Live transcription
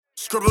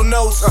Scribble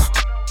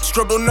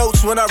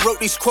notes when I wrote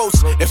these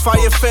quotes. If I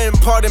offend,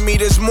 pardon me,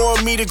 there's more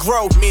of me to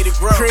grow.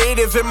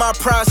 Creative in my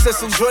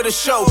process, enjoy the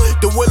show.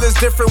 The will is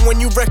different when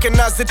you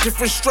recognize the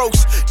different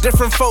strokes.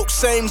 Different folks,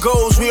 same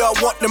goals, we all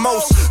want the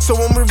most. So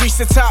when we reach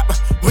the top,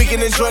 we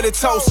can enjoy the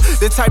toast.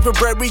 The type of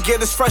bread we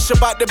get is fresh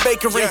about the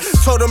bakery.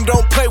 Told them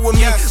don't play with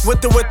me,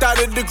 with or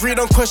without a degree.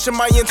 Don't question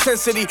my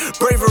intensity,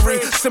 bravery.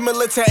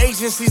 Similar to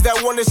agencies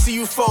that want to see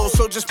you fold.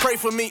 So just pray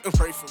for me.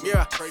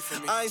 Yeah,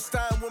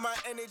 Einstein with my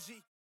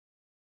energy.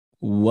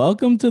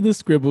 Welcome to the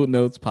Scribbled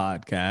Notes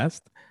podcast.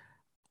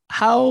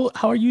 How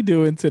are you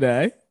doing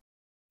today?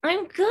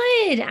 I'm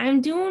good.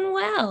 I'm doing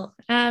well.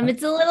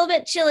 It's a little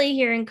bit chilly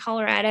here in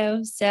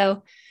Colorado,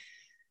 so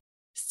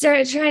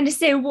started trying to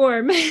stay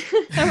warm.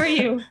 How are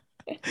you?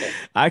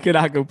 I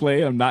cannot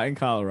complain. I'm not in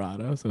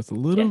Colorado, so it's a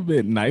little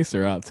bit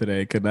nicer out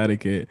today in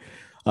Connecticut.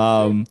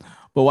 But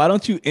why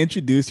don't you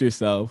introduce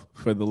yourself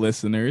for the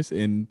listeners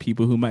and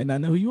people who might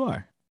not know who you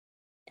are?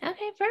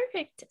 Okay,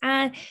 perfect.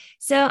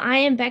 So I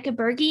am Bekah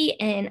Berge,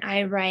 and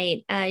I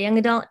write young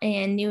adult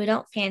and new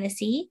adult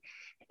fantasy.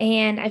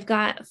 And I've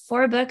got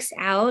 4 books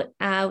out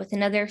with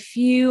another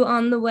few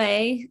on the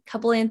way, a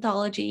couple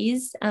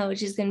anthologies,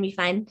 which is going to be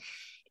fun.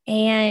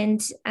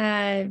 And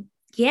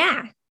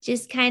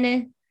just kind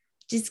of,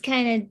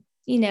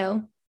 you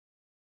know,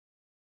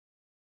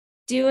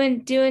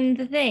 doing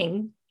the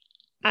thing.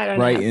 I don't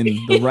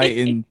know.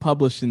 Writing,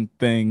 publishing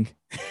thing.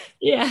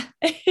 Yeah.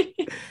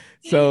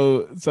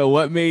 So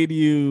what made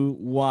you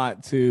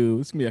want to,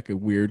 this is gonna be like a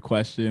weird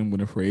question, I'm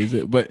gonna phrase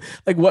it, but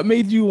like what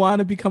made you want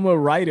to become a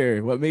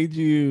writer? What made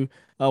you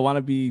want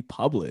to be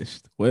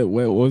published? What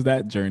was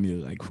that journey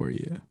like for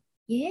you?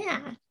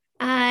 Yeah.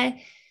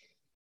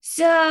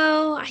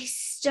 So I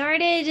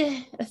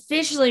started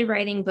officially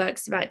writing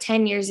books about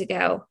 10 years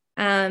ago.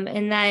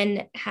 And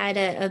then had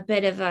a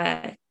bit of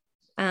a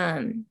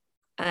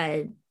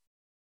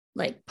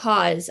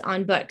pause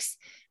on books.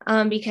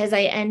 Because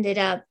I ended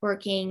up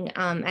working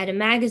at a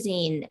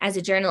magazine as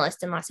a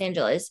journalist in Los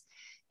Angeles.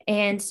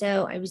 And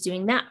so I was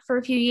doing that for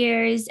a few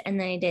years, and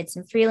then I did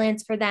some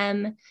freelance for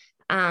them,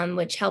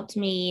 which helped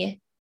me,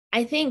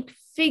 I think,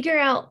 figure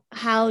out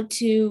how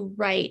to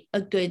write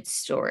a good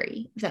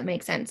story, if that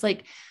makes sense.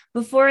 Like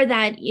before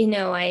that,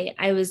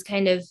 I was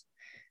kind of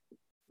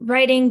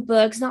writing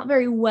books, not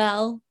very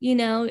well,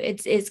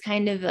 it's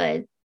kind of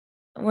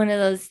one of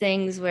those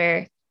things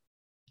where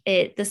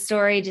the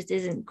story just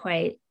isn't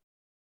quite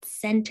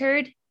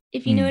centered,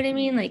 if you know what I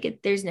mean.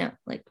 Like there's no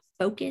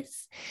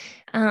focus.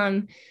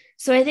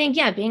 So I think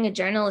being a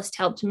journalist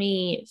helped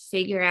me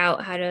figure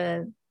out how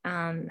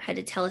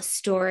to tell a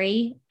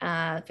story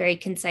very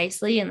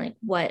concisely and like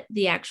what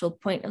the actual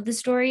point of the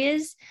story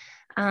is.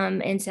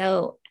 And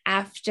so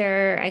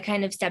after I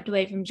kind of stepped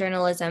away from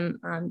journalism,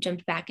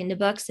 jumped back into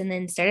books and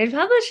then started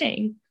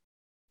publishing.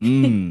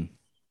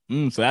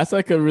 So that's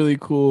like a really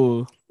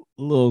cool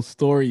little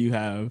story you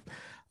have.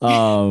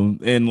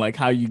 And like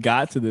how you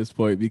got to this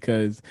point,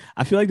 because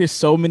I feel like there's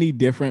so many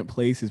different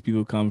places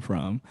people come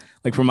from.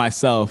 Like for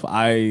myself,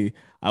 I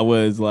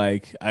was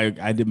like, I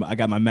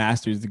got my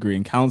master's degree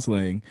in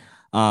counseling.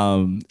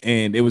 And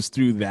it was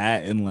through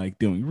that and like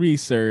doing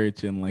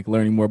research and like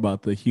learning more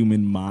about the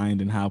human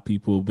mind and how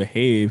people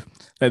behave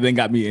that then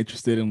got me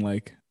interested in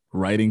like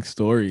writing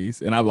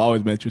stories. And I've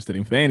always been interested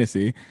in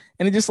fantasy,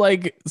 and it just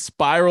like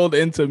spiraled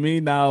into me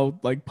now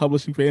like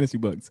publishing fantasy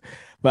books.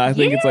 But I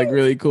think it's like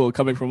really cool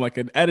coming from like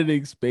an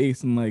editing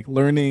space and like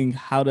learning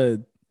how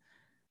to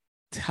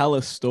tell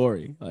a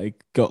story,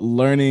 like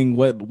learning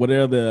what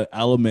are the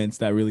elements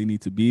that really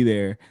need to be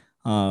there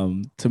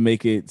to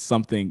make it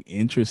something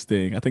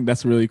interesting. I think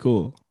that's really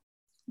cool.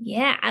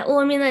 Yeah. Well,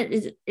 I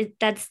mean,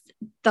 that's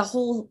the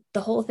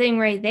whole thing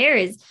right there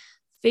is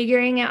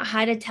figuring out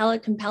how to tell a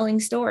compelling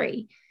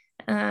story.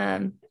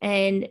 And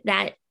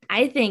that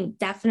I think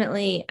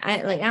definitely,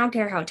 I don't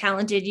care how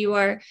talented you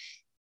are,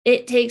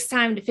 it takes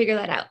time to figure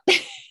that out.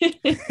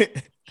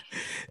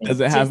 Does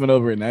it happen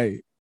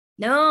overnight?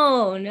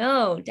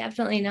 No,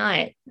 definitely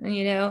not.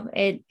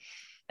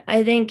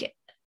 I think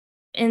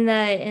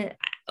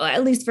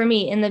at least for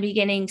me, in the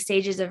beginning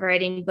stages of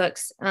writing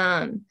books,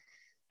 I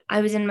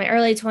was in my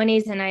early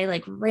 20s and I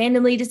like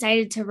randomly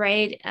decided to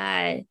write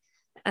a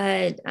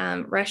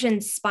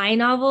Russian spy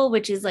novel,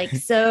 which is like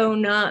so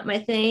not my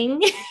thing.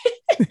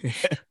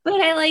 But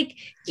I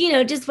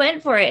just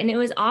went for it, and it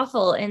was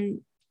awful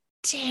and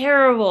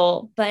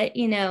terrible, but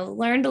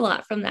learned a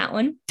lot from that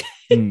one.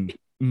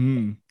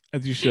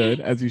 As you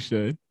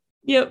should.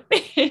 Yep.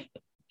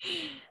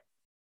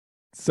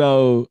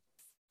 So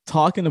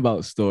talking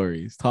about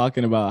stories,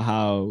 talking about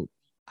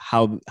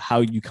how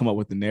you come up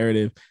with the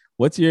narrative,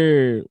 what's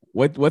it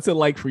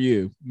like for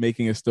you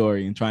making a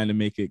story and trying to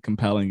make it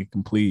compelling and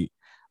complete?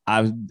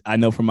 I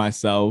know for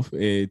myself,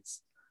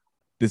 it's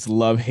this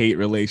love-hate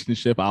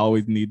relationship. I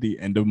always need the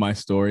end of my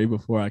story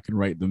before I can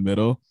write the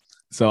middle.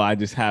 So I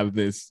just have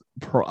this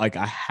I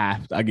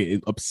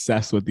get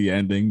obsessed with the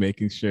ending,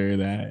 making sure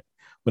that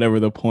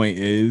whatever the point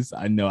is,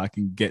 I know I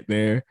can get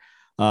there.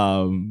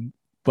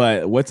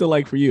 But what's it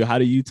like for you? How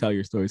do you tell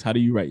your stories? How do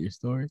you write your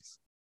stories?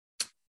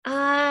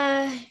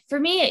 for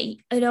me,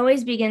 it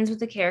always begins with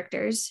the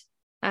characters.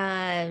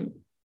 The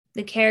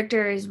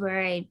character is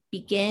where I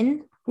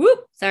begin.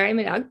 Whoop, sorry,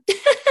 my dog.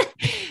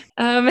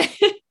 um,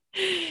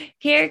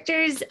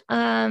 Characters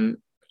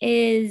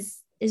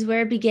is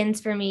where it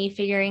begins for me,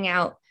 figuring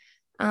out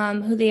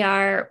who they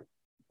are.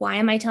 Why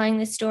am I telling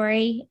this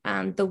story?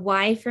 The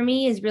why for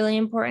me is really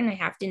important. I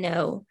have to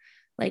know,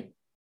 like,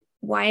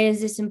 why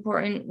is this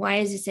important? Why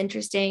is this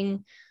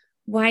interesting?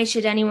 Why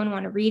should anyone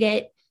want to read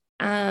it?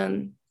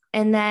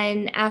 And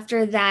then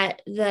after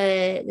that,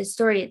 the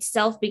story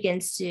itself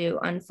begins to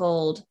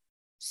unfold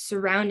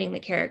surrounding the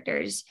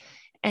characters.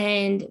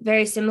 And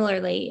very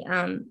similarly,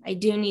 I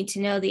do need to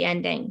know the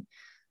ending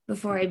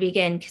before I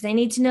begin, because I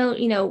need to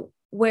know,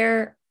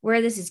 where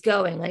this is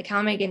going. Like, how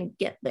am I going to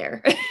get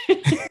there?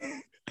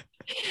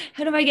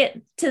 How do I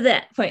get to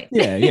that point?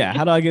 Yeah.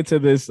 How do I get to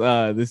this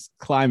this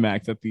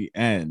climax at the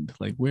end?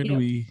 Like, where do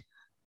we?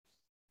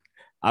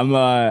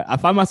 I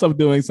find myself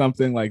doing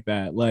something like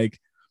that. Like,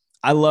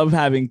 I love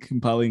having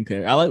compelling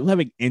characters. I like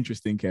having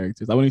interesting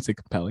characters. I wouldn't say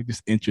compelling,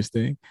 just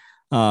interesting.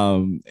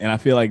 And I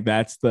feel like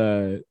that's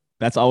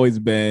always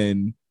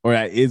been, or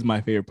that is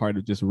my favorite part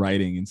of just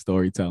writing and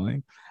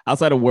storytelling.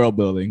 Outside of world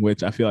building,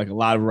 which I feel like a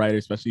lot of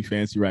writers, especially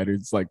fancy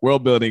writers, it's like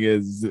world building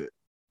is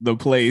the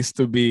place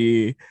to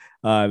be.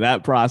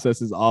 That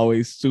process is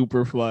always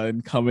super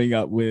fun, coming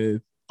up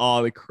with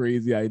all the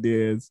crazy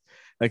ideas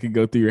that can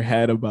go through your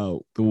head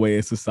about the way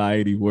a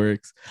society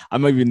works.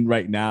 I'm even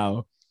right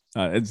now,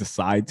 it's a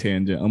side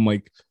tangent. I'm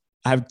like,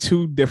 I have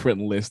two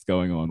different lists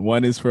going on.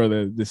 One is for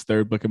this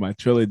third book in my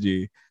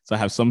trilogy. So I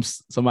have some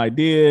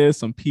ideas,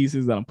 some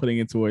pieces that I'm putting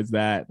in towards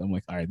that. I'm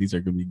like, all right, these are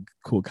going to be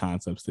cool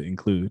concepts to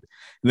include.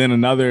 And then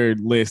another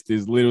list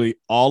is literally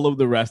all of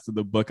the rest of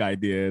the book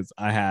ideas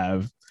I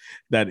have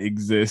that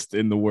exist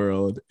in the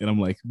world. And I'm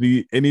like,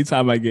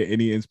 anytime I get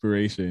any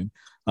inspiration,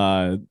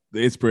 the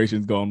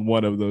inspirations go on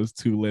one of those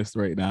two lists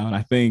right now. And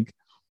I think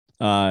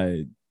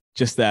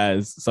just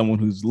as someone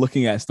who's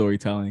looking at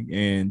storytelling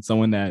and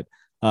someone that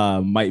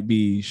might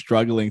be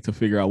struggling to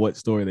figure out what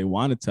story they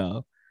want to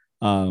tell,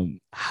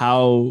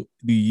 how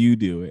do you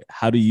do it?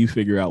 How do you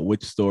figure out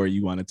which story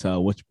you want to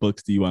tell? Which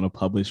books do you want to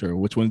publish, or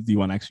which ones do you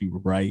want to actually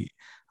write?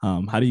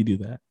 How do you do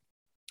that?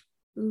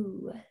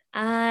 Ooh,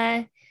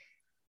 I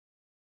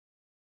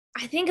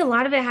think a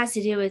lot of it has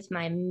to do with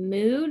my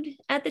mood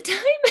at the time.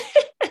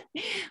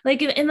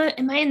 Like,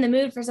 am I in the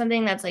mood for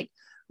something that's like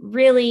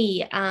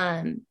really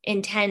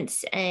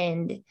intense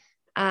and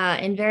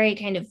very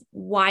kind of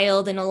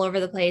wild and all over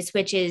the place,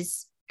 which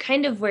is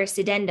kind of where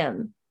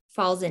Sedendum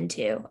falls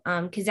into,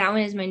 because that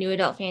one is my new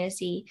adult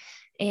fantasy,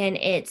 and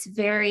it's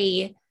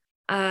very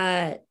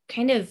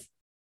kind of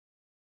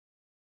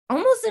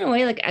almost in a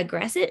way like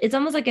aggressive. It's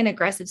almost like an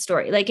aggressive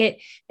story. Like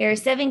there are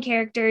 7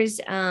 characters,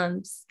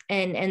 and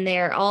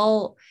they're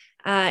all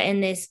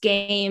in this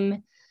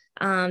game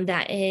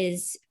that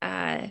is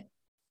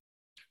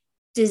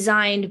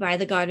designed by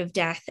the god of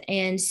death.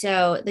 And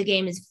so the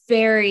game is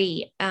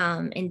very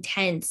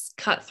intense,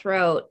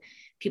 cutthroat.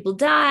 People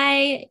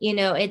die,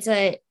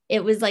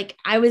 it was like,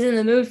 I was in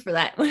the mood for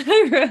that when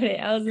I wrote it.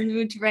 I was in the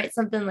mood to write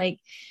something like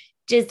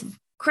just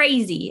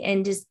crazy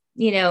and just,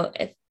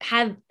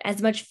 have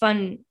as much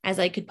fun as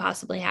I could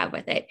possibly have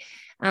with it,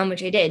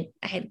 which I did.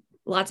 I had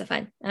lots of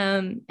fun.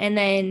 And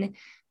then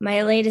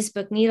my latest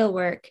book,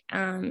 Needlework,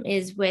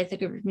 is with a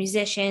group of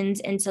musicians.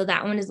 And so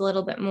that one is a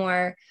little bit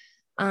more,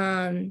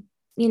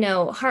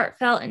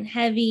 heartfelt and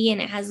heavy,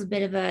 and it has a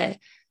bit of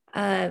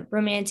a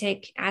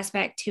romantic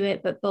aspect to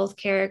it, but both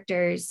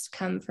characters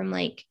come from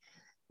like,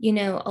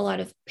 a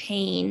lot of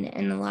pain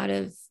and a lot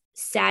of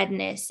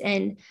sadness.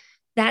 And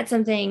that's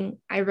something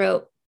I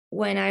wrote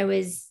when I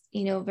was,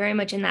 very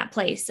much in that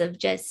place of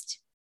just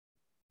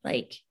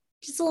a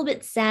little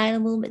bit sad, a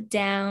little bit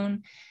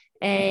down.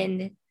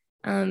 And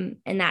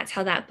that's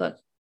how that book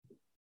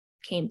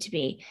came to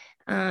be.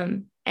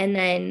 And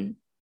then,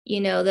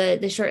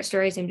 the short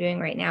stories I'm doing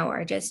right now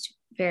are just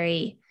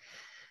very,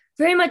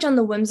 very much on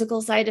the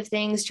whimsical side of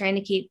things, trying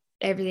to keep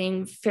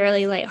everything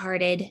fairly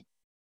lighthearted,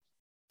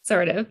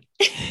 sort of.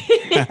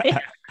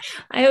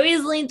 I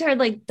always lean toward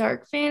like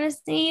dark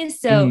fantasy.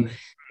 So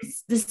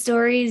the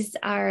stories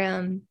are,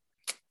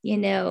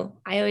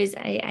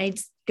 I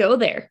just go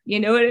there.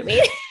 You know what I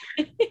mean?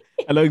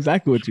 I know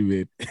exactly what you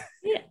mean.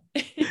 Yeah.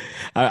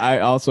 I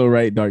also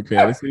write dark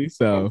fantasy,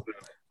 so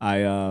I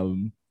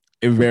am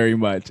very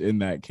much in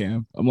that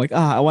camp. I'm like,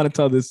 I want to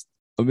tell this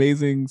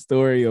amazing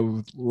story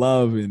of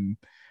love and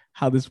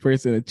how this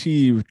person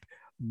achieved,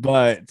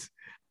 but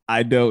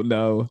I don't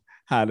know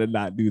how to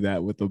not do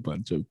that with a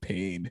bunch of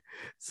pain.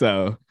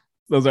 So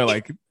those are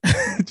like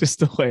just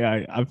the way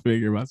I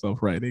figure myself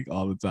writing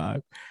all the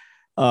time.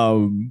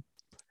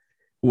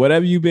 What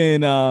have you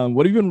been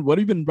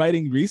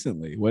writing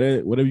recently? What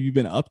have you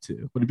been up to?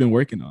 What have you been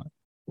working on?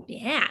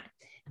 Yeah.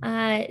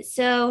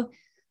 So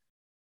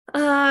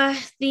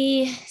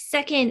the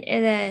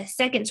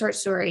second short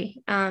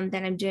story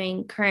that I'm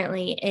doing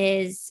currently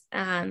is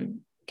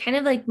kind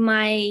of like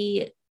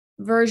my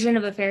version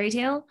of a fairy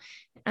tale.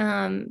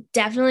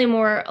 Definitely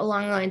more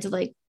along the lines of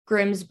like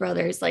Grimm's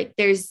brothers. Like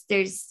there's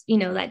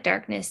that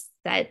darkness,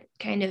 that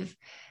kind of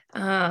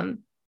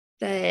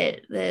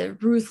the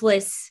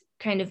ruthless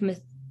kind of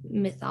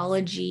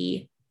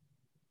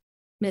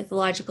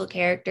mythological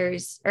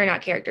characters, or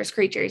not characters,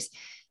 creatures,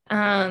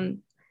 part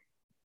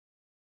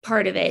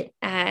of it.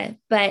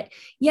 But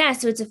yeah,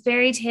 so it's a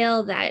fairy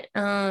tale that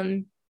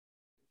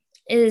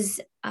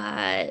is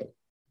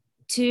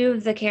two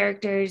of the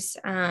characters,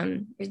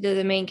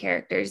 the main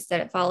characters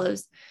that it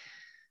follows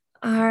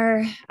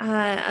are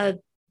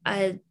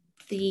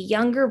the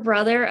younger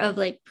brother of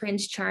like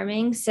Prince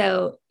Charming.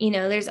 So,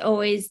 there's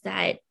always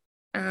that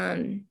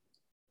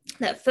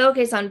that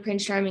focus on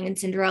Prince Charming and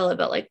Cinderella,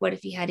 but like, what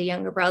if he had a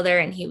younger brother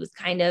and he was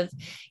kind of,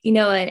 an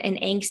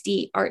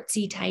angsty,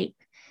 artsy type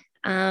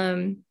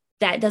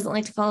that doesn't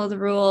like to follow the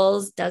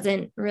rules,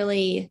 doesn't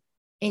really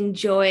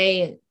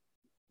enjoy,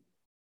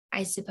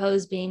 I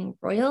suppose, being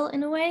royal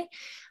in a way.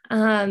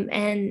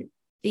 And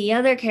the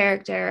other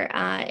character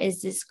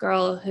is this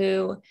girl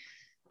who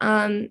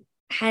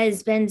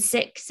has been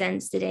sick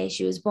since the day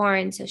she was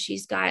born. So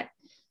she's got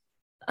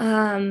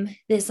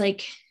this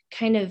like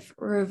kind of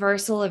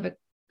reversal of a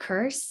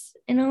curse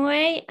in a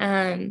way.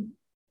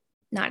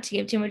 Not to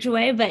give too much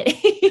away, but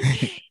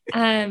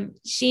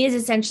she has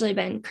essentially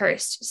been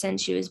cursed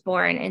since she was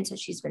born. And so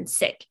she's been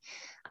sick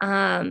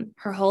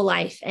her whole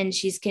life, and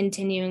she's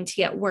continuing to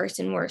get worse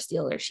and worse the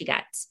older she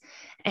gets.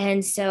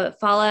 And so it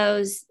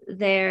follows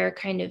their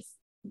kind of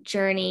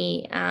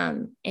journey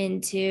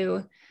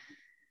into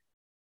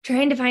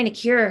trying to find a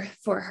cure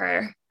for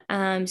her,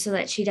 so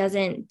that she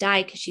doesn't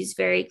die, because she's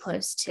very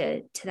close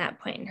to that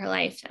point in her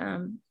life.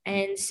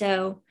 And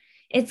so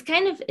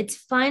it's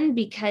fun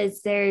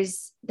because they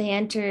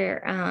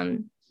enter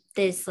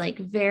this like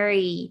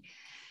very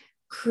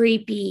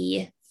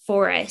creepy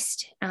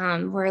forest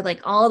where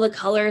like all the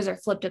colors are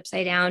flipped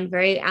upside down,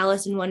 very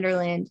Alice in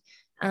Wonderland,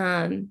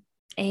 and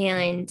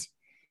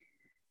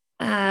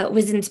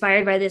was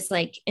inspired by this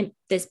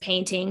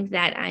painting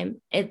that I'm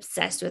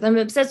obsessed with. I'm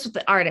obsessed with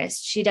the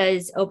artist. She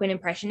does open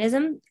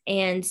impressionism,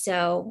 and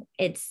so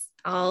it's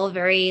all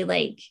very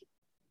like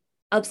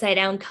upside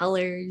down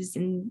colors,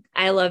 and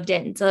I loved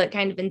it. And so it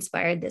kind of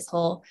inspired this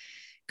whole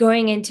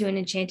going into an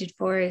enchanted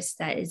forest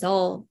that is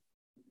all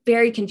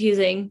very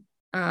confusing,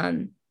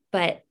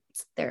 but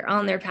they're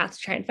on their path to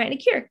try and find a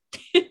cure.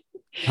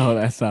 Oh,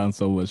 that sounds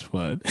so much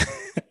fun.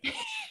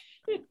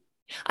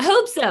 I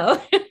hope so.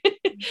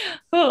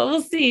 Well,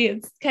 we'll see.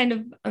 It's kind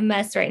of a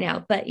mess right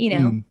now, but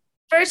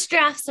first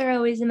drafts are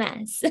always a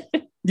mess.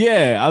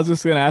 Yeah, I was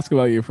just gonna ask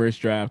about your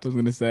first draft. I was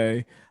gonna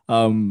say,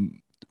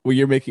 when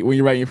you're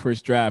writing your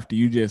first draft, do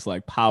you just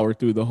like power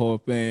through the whole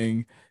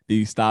thing? Do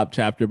you stop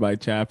chapter by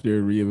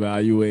chapter,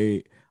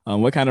 reevaluate?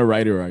 What kind of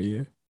writer are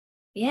you?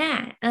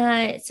 Yeah.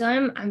 So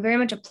I'm very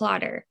much a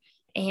plotter,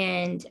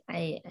 and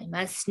I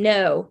must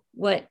know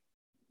what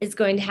is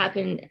going to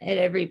happen at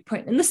every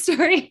point in the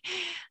story.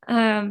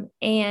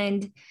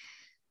 And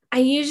I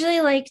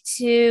usually like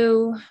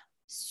to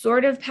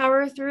sort of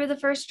power through the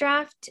first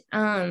draft.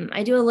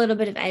 I do a little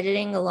bit of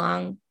editing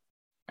along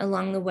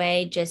the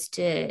way, just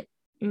to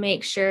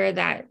make sure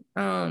that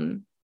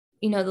the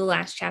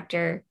last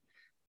chapter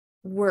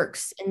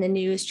works in the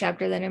newest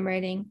chapter that I'm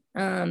writing.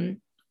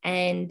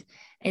 And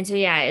so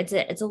yeah,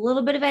 it's a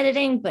little bit of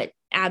editing, but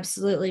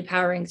absolutely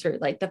powering through.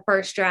 Like the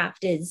first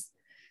draft is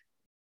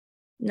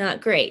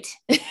not great.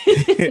 But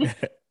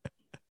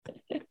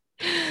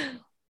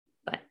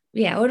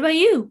yeah, what about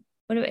you?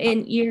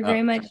 And you're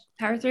very much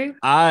power through?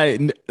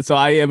 I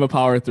am a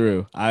power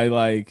through.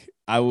 I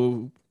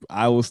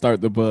will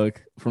start the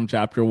book from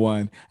chapter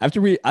 1. I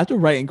have to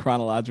write in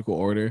chronological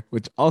order,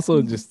 which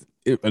also just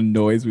it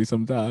annoys me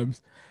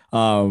sometimes.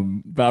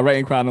 But I write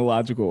in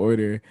chronological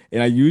order,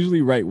 and I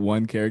usually write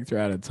one character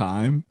at a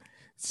time.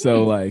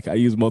 So like I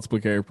use multiple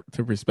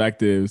character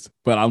perspectives,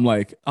 but I'm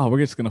like, oh, we're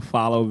just gonna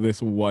follow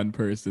this one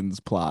person's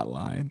plot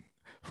line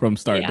from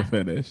start to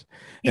finish.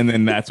 And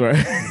then that's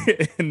where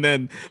and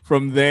then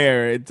from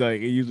there it's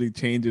like it usually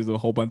changes a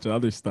whole bunch of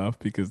other stuff,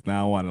 because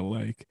now I want to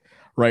like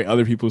write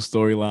other people's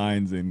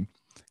storylines and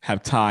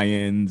have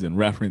tie-ins and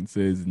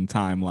references and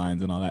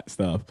timelines and all that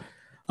stuff.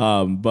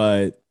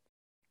 But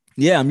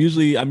yeah, I'm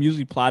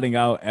usually plotting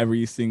out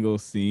every single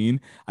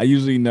scene. I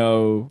usually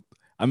know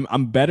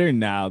I'm better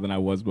now than I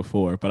was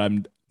before, but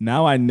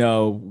I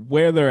know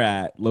where they're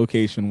at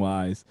location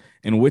wise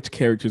and which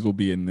characters will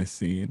be in this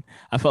scene.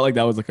 I felt like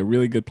that was like a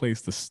really good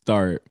place to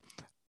start,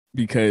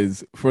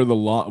 because for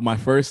my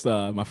first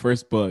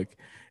book,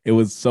 it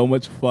was so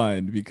much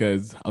fun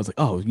because I was like,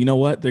 oh, you know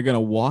what? They're gonna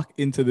walk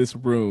into this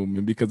room,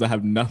 and because I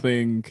have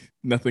nothing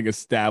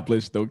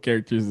established, no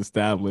characters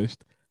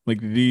established, like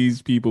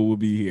these people will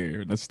be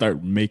here. Let's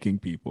start making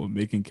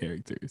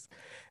characters.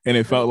 And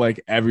it felt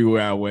like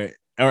everywhere I went,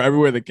 or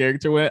everywhere the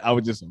character went, I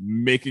was just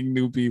making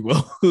new people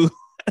who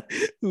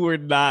were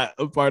not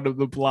a part of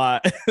the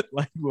plot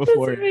like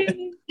before.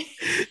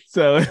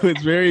 So it was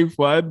very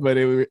fun, but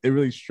it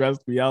really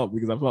stressed me out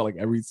because I felt like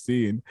every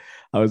scene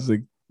I was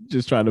like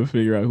just trying to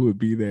figure out who would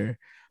be there.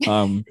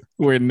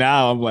 Where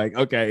now I'm like,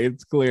 okay,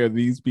 it's clear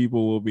these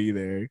people will be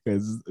there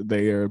because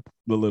they are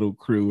the little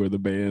crew or the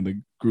band,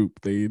 the group.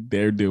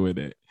 They're doing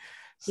it.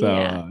 So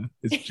Yeah.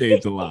 it's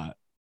changed a lot.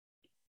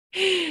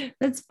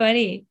 That's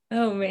funny.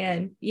 Oh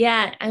man.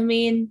 Yeah. I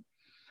mean,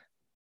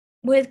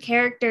 with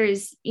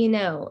characters,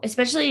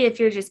 especially if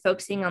you're just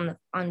focusing on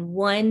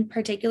one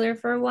particular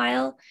for a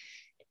while,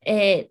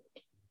 it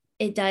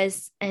it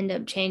does end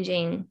up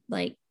changing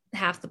like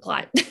half the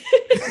plot.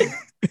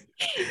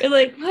 You're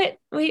like, what?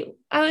 Wait,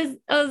 I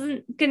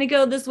wasn't gonna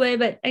go this way,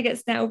 but I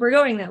guess now we're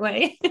going that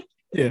way.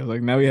 Yeah,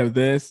 like now we have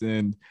this,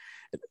 and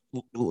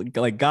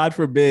like God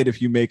forbid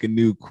if you make a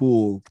new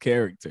cool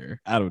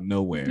character out of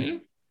nowhere,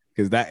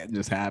 because that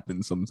just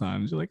happens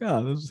sometimes. You're like,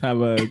 oh, let's just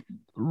have a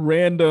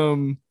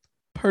random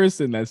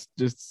person that's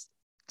just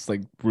it's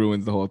like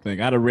ruins the whole thing.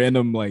 I had a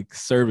random like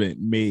servant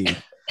maid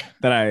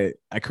that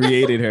I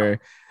created her,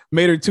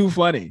 made her too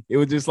funny. It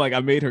was just like I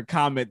made her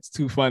comments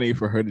too funny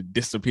for her to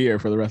disappear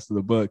for the rest of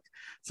the book.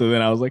 So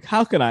then I was like,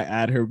 how can I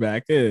add her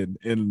back in?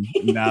 And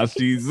now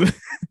she's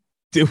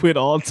doing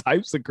all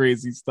types of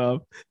crazy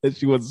stuff that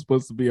she wasn't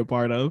supposed to be a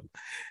part of.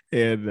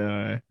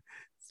 And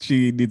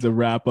she needs a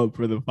wrap up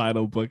for the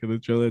final book of the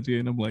trilogy.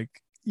 And I'm like,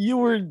 you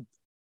were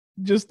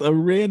just a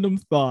random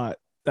thought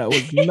that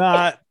was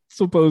not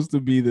supposed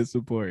to be this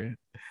important.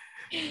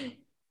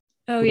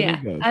 Oh,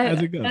 yeah.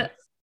 As it goes. But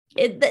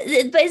isn't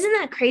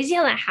that crazy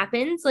how that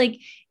happens? Like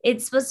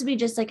it's supposed to be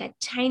just like a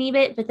tiny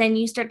bit, but then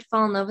you start to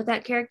fall in love with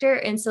that character.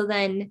 And so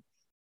then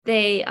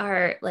they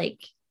are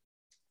like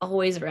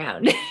always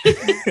around.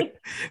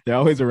 They're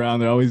always around.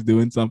 They're always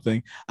doing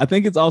something. I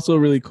think it's also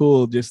really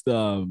cool just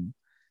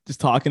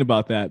talking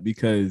about that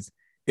because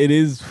it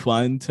is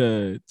fun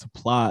to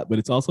plot, but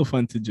it's also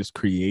fun to just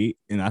create.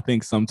 And I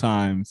think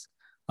sometimes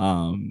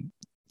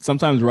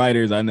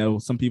writers, I know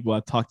some people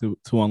I talked to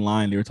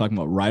online, they were talking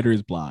about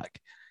writer's block.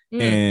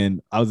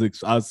 And I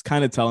was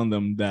kind of telling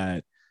them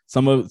that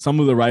some of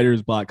the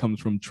writer's block comes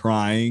from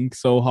trying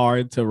so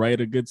hard to write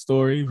a good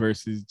story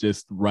versus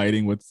just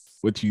writing what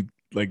you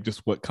like, just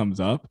what comes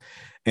up.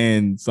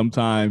 And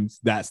sometimes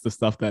that's the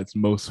stuff that's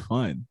most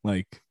fun.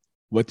 Like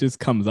what just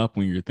comes up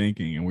when you're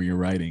thinking and when you're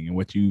writing and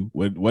what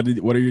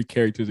are your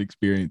characters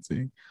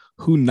experiencing?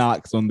 Who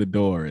knocks on the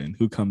door and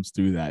who comes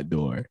through that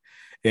door?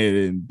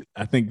 And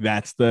I think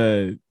that's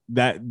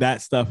that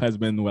stuff has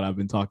been what I've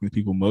been talking to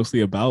people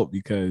mostly about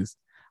because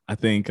I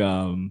think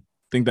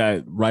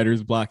that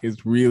writer's block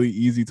is really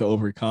easy to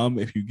overcome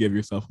if you give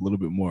yourself a little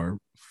bit more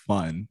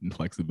fun and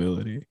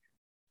flexibility.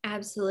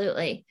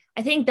 Absolutely.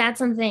 I think that's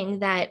something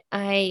that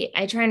I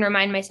try and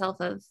remind myself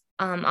of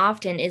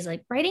often is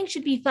like writing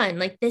should be fun.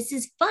 Like this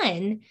is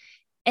fun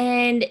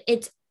and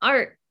it's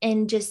art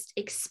and just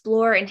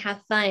explore and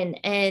have fun.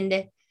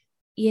 And,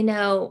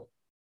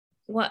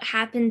 what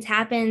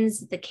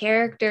happens, the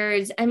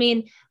characters. I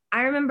mean,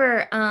 I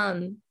remember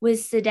with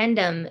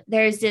Sedendum,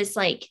 there's this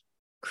like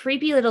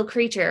creepy little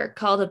creature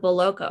called a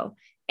Boloko.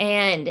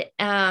 And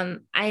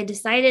I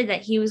decided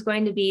that he was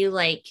going to be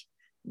like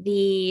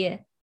the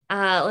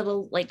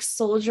little like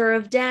soldier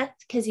of death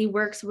because he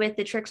works with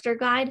the trickster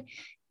god.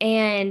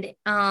 And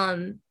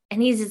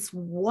he's this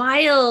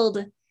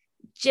wild,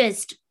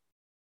 just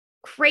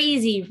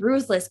crazy,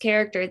 ruthless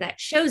character that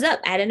shows up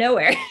out of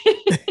nowhere.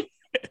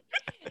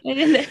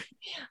 And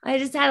I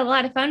just had a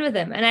lot of fun with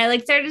him. And I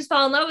like started to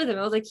fall in love with him.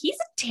 I was like, he's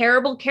a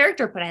terrible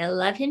character, but I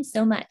love him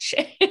so much.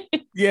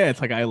 Yeah, it's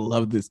like I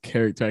love this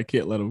character. I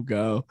can't let him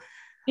go.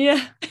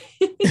 Yeah.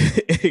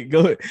 it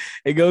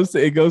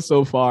goes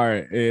so far.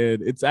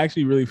 And it's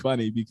actually really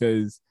funny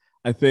because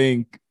I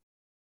think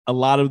a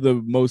lot of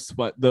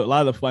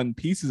the fun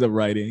pieces of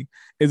writing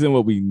isn't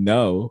what we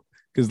know.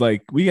 Because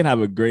like we can have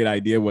a great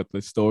idea what the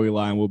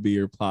storyline will be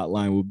or plot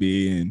line will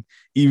be, and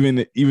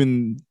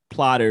even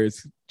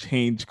plotters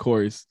change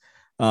course.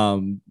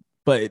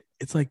 But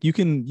it's like you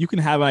can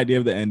have an idea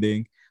of the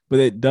ending, but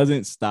it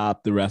doesn't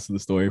stop the rest of the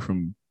story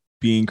from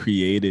being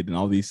created and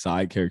all these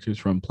side characters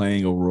from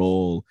playing a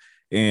role.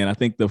 And I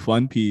think the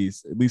fun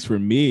piece, at least for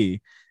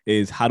me,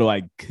 is how do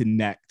I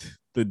connect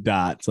the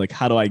dots? Like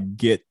how do I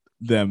get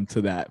them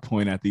to that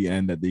point at the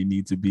end that they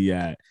need to be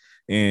at?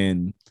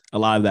 And a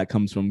lot of that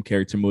comes from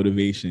character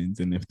motivations.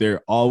 And if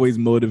they're always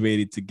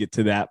motivated to get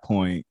to that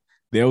point,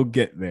 they'll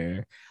get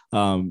there.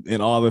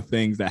 And all the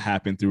things that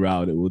happen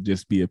throughout, it will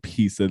just be a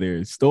piece of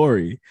their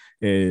story.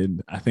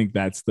 And I think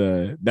that's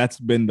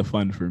been the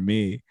fun for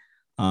me.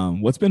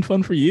 What's been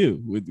fun for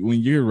you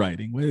when you're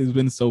writing? What has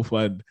been so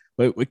fun?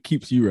 What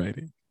keeps you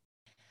writing?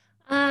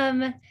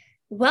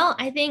 Well,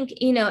 I think,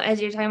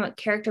 as you're talking about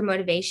character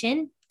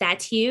motivation,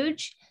 that's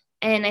huge.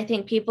 And I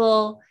think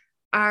people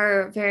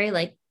are very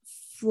like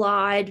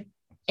flawed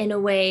in a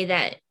way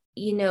that,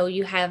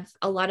 you have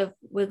a lot of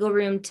wiggle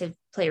room to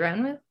play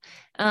around with.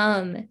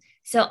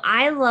 So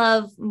I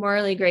love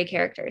morally gray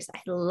characters. I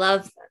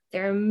love them.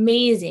 They're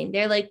amazing.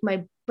 They're like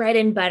my bread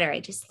and butter.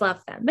 I just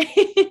love them.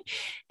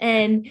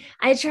 And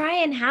I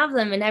try and have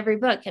them in every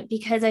book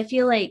because I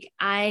feel like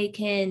I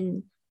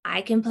can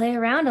play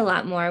around a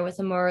lot more with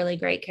a morally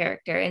gray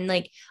character. And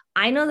like,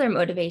 I know their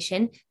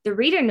motivation. The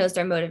reader knows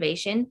their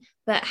motivation,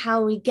 but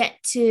how we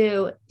get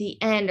to the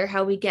end, or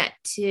how we get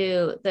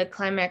to the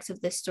climax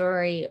of the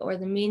story, or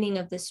the meaning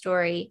of the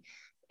story,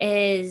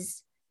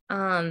 is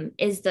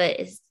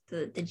the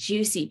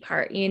juicy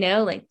part, you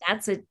know, like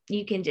that's what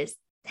you can just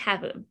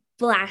have a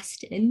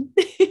blast in.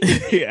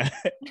 Yeah.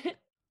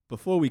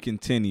 Before we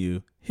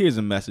continue, here's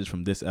a message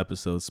from this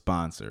episode's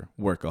sponsor,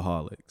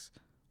 Workaholics.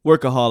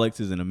 Workaholics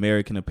is an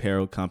American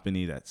apparel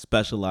company that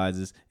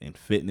specializes in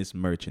fitness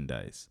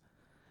merchandise.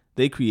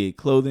 They create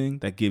clothing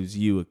that gives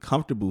you a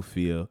comfortable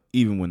feel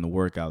even when the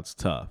workout's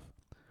tough.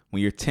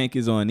 When your tank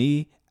is on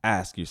E,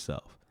 ask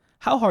yourself,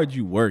 how hard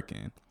you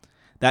working?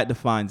 That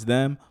defines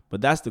them, but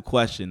that's the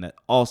question that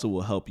also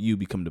will help you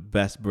become the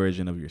best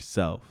version of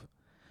yourself.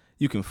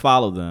 You can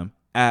follow them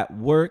at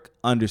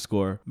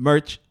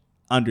work_merch_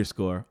 on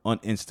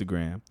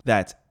Instagram.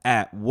 That's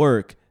at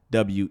work,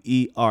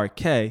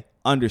 WERK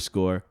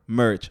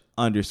 _merch_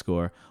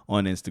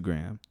 on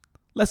Instagram.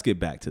 Let's get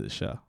back to the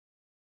show.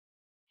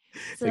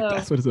 So Like,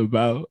 that's what it's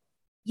about.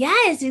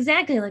 yes,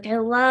 exactly. Like I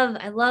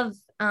love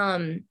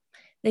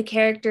the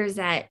characters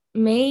that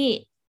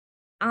may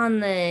on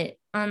the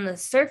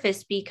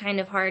surface be kind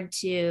of hard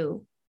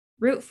to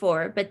root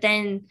for, but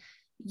then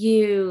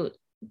you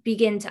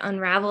begin to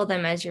unravel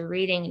them as you're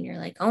reading, and you're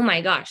like, oh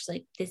my gosh,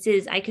 like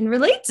I can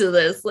relate to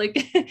this.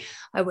 Like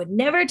I would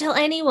never tell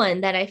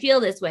anyone that I feel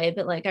this way,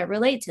 but like I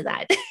relate to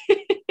that.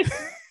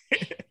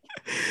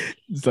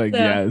 It's like,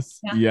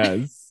 So,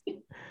 yes.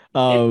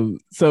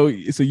 So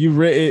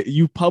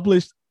you've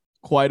published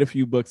quite a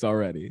few books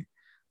already.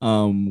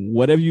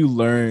 What have you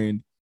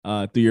learned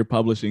through your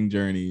publishing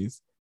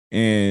journeys,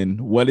 and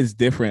what is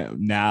different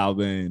now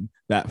than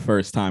that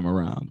first time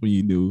around when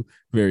you knew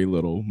very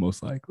little,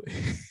 most likely?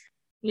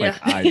 Yeah.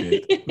 Like I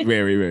did,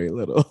 very, very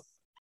little.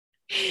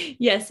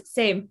 Yes,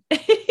 same.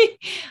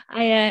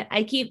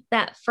 I keep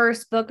that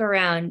first book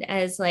around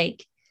as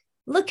like,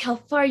 look how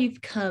far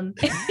you've come.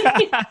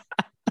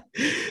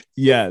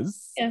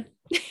 Yes. Yeah.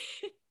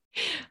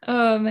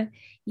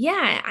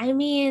 Yeah, I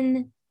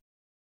mean,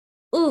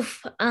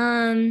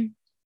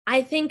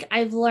 I think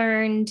I've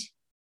learned,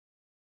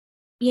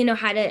 you know,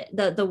 how to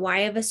the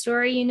why of a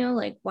story, you know,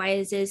 like why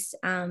is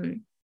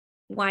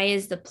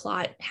the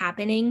plot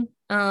happening?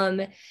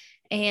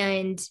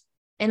 And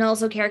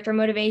also character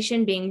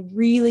motivation, being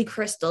really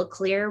crystal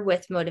clear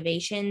with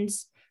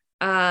motivations,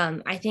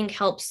 I think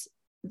helps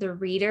the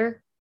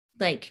reader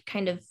like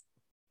kind of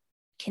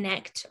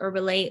connect or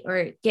relate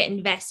or get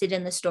invested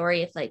in the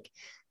story if like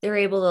they're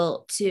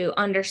able to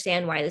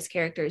understand why this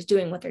character is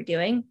doing what they're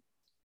doing.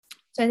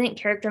 So I think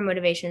character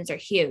motivations are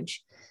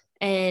huge.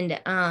 And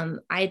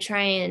I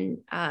try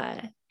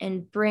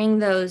and bring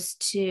those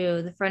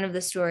to the front of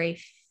the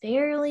story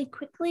fairly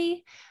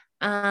quickly,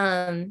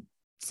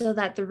 so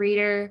that the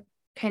reader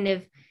kind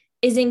of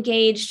is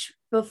engaged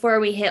before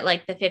we hit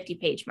like the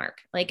 50-page mark.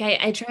 Like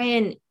I try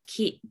and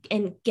keep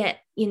and get,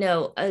 you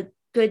know, a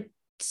good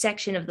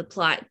section of the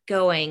plot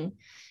going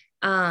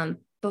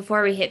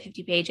before we hit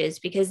 50 pages,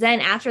 because then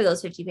after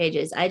those 50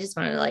 pages, I just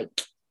want to like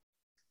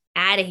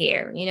out of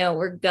here, you know,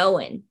 we're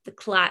going, the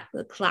plot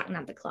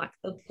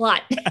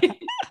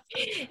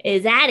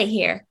is out of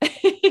here.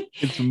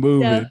 It's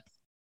moving. So,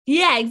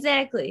 yeah,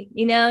 exactly.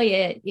 You know,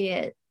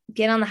 you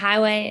get on the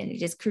highway and you're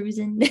just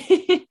cruising.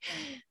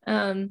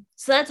 So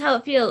that's how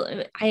it feels.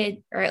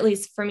 Or at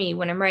least for me,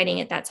 when I'm writing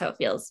it, that's how it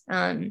feels,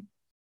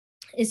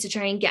 is to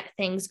try and get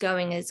things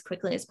going as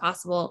quickly as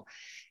possible.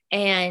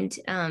 And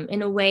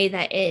in a way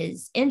that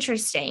is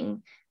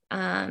interesting,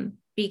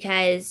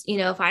 because, you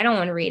know, if I don't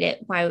want to read it,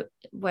 why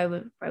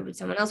would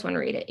someone else want to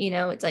read it? You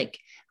know, it's like,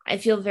 I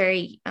feel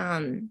very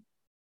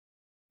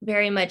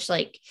much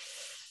like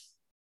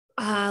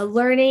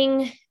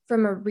learning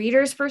from a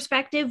reader's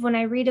perspective when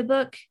I read a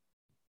book,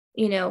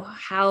 you know,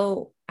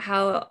 how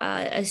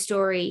a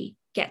story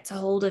gets a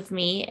hold of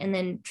me, and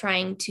then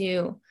trying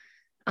to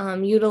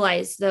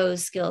utilize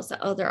those skills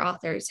that other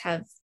authors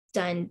have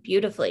done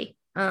beautifully,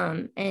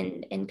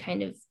 and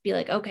kind of be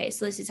like, okay,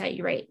 so this is how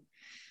you write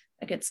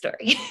a good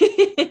story.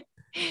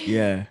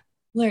 Yeah.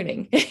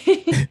 Learning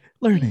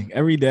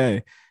Every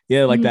day.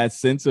 Yeah, like Mhm. that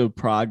sense of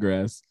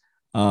progress,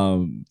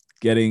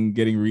 getting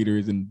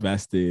readers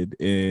invested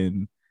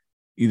in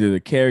either the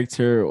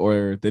character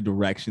or the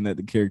direction that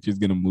the character is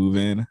going to move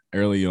in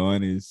early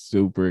on is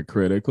super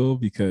critical,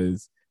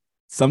 because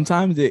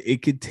sometimes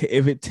it could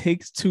if it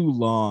takes too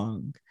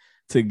long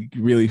to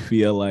really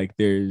feel like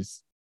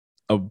there's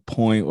a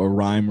point or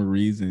rhyme or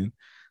reason,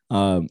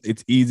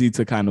 it's easy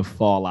to kind of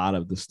fall out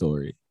of the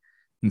story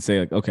and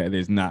say like, okay,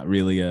 there's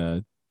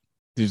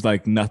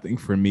like nothing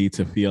for me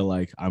to feel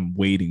like I'm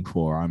waiting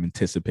for, I'm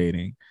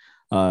anticipating,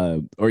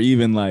 or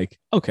even like,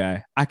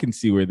 okay, I can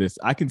see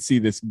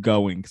this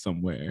going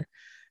somewhere.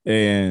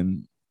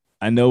 And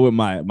I know with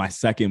my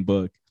second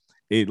book,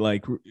 it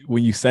like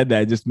when you said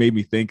that, it just made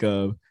me think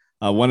of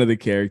one of the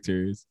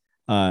characters,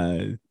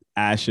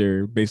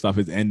 Asher, based off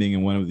his ending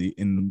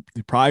in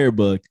the prior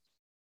book.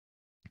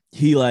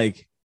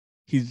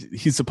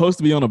 He's supposed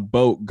to be on a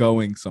boat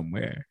going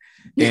somewhere,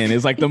 and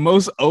it's like the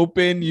most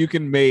open you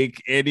can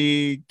make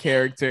any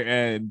character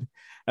end.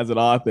 as an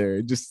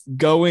author. Just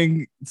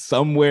going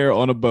somewhere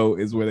on a boat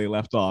is where they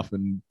left off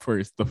in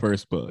the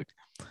first book.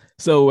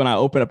 So when I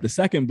opened up the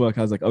second book,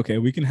 I was like, okay,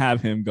 we can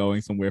have him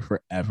going somewhere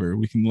forever.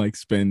 We can like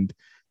spend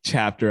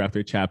chapter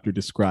after chapter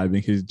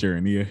describing his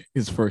journey,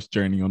 his first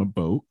journey on a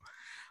boat.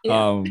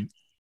 Yeah.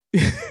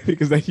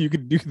 Because then you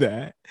could do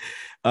that.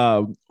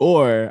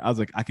 Or I was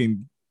like, I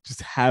can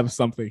just have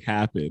something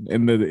happen.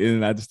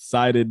 And I just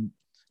decided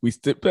we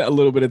spent a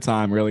little bit of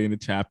time early in the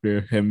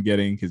chapter, him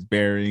getting his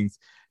bearings,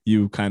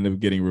 you kind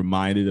of getting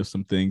reminded of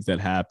some things that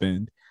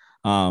happened.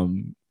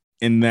 And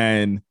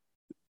then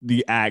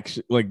the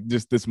action, like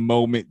just this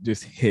moment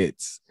just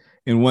hits.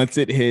 And once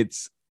it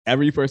hits,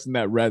 every person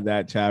that read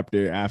that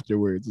chapter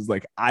afterwards was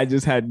like, I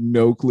just had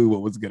no clue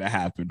what was going to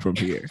happen from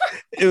here.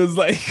 It was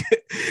like,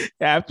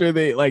 after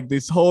they, like,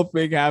 this whole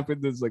thing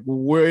happened, it's like,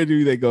 where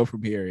do they go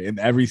from here? And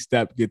every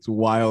step gets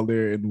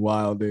wilder and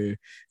wilder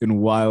and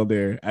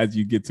wilder as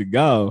you get to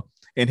go.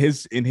 And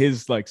his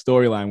like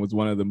storyline was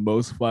one of the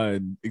most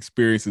fun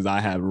experiences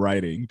I had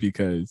writing,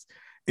 because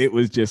it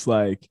was just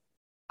like,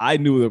 I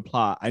knew the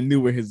plot. I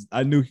knew where he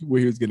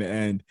was going to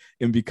end.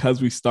 And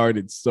because we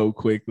started so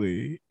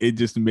quickly, it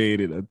just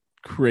made it a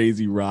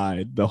crazy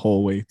ride the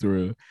whole way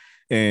through.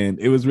 And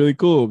it was really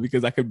cool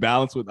because I could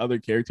balance with other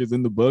characters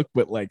in the book,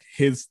 but like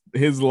his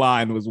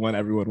line was one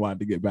everyone wanted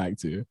to get back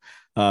to,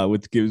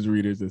 which gives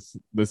readers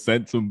the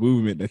sense of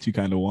movement that you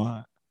kind of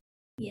want.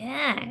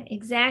 Yeah,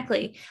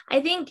 exactly.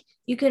 I think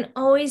you can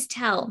always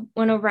tell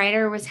when a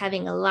writer was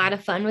having a lot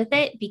of fun with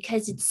it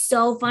because it's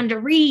so fun to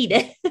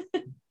read.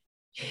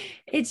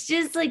 It's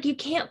just like, you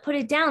can't put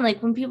it down.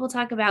 Like when people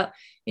talk about,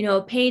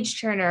 a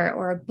page turner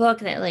or a book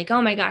that like,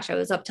 oh my gosh, I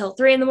was up till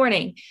 3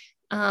 a.m.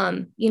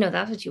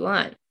 That's what you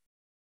want.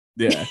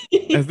 Yeah.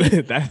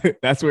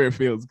 That's where it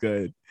feels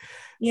good.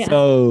 Yeah.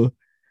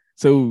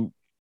 So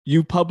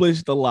you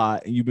published a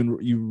lot and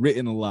you've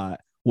written a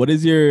lot. What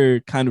does your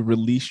kind of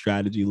release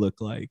strategy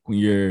look like when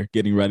you're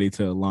getting ready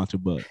to launch a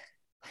book?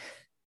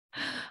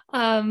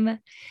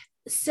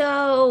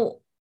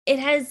 So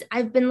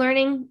I've been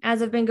learning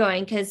as I've been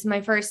going, because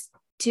my first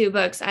 2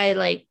 books, I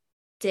like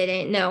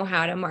didn't know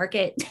how to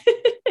market.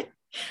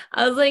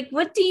 I was like,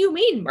 what do you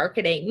mean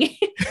marketing?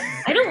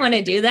 I don't want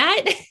to do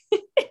that.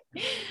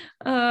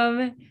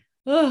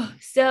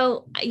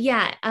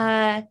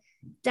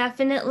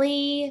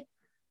 Definitely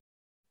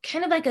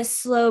kind of like a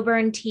slow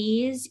burn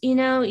tease,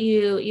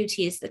 you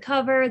tease the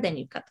cover, then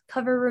you've got the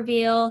cover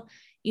reveal.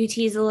 You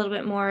tease a little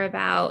bit more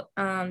about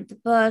the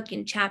book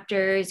and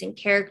chapters and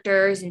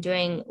characters, and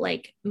doing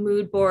like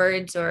mood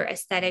boards or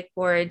aesthetic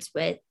boards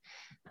with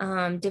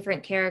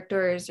different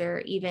characters, or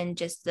even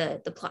just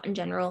the plot in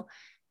general.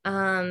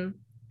 And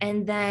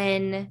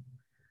then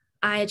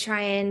I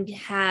try and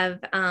have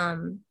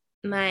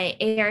my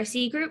ARC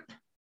group,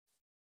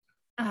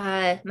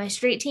 my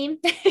street team,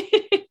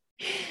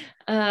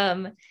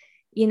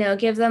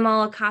 give them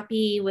all a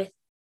copy with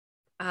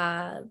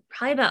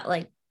probably about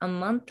like a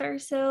month or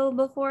so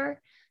before,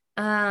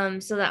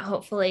 so that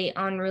hopefully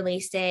on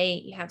release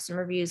day you have some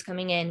reviews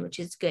coming in, which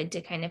is good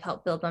to kind of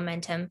help build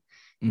momentum.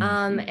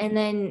 And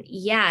then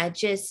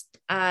just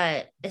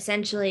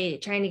essentially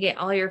trying to get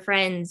all your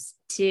friends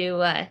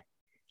to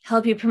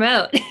help you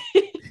promote.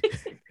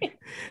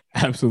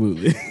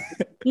 Absolutely.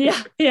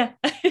 Yeah.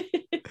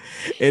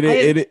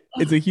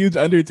 It's a huge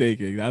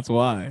undertaking. That's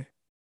why.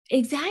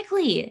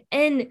 Exactly.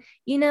 And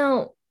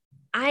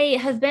I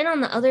have been on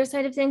the other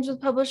side of things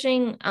with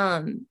publishing,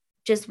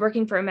 just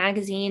working for a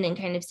magazine and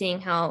kind of seeing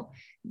how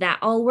that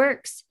all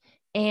works,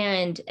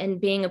 and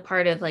being a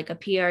part of like a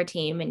PR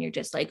team. And you're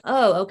just like,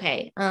 oh,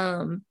 okay.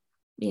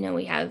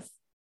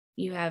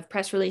 You have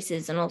press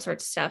releases and all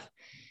sorts of stuff.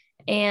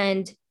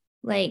 And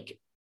like,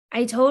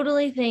 I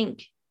totally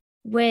think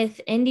with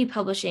indie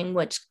publishing,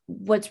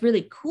 what's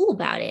really cool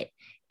about it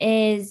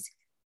is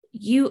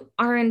you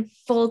are in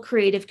full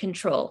creative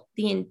control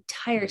the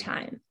entire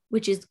time,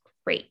 which is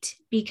great,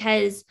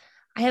 because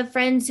I have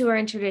friends who are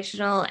in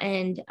traditional,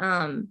 and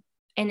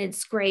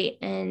it's great.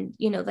 And,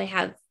 they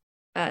have,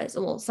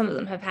 some of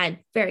them have had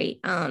very,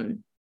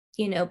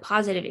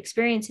 positive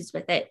experiences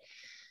with it,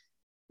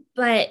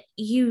 but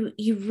you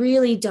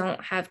really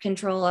don't have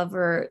control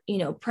over,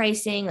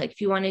 pricing. Like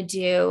if you want to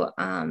do,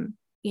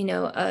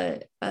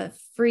 a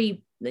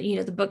free,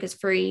 the book is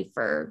free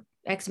for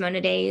X amount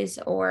of days,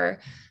 or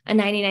a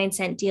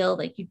 99-cent deal,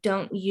 like you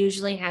don't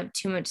usually have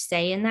too much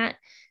say in that.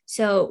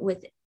 So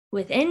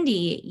with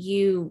indie,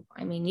 you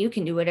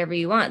can do whatever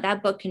you want.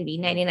 That book can be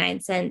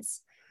 99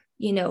 cents,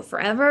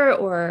 forever,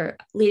 or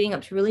leading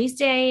up to release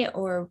day,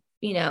 or,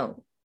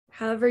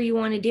 however you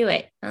want to do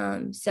it.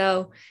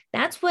 So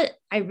that's what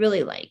I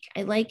really like.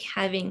 I like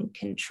having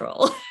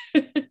control.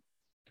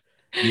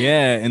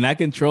 Yeah. And that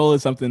control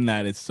is something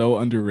that is so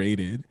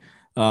underrated.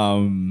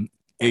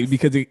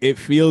 Because it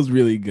feels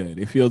really good.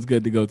 It feels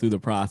good to go through the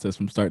process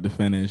from start to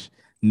finish,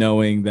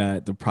 knowing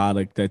that the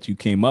product that you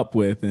came up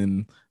with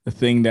and the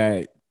thing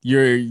that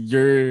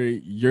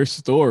your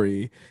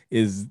story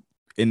is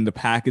in the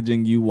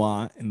packaging you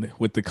want, and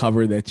with the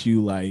cover that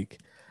you like,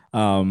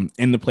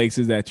 in the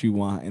places that you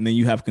want, and then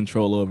you have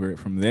control over it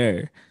from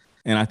there.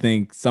 And I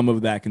think some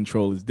of that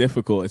control is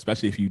difficult,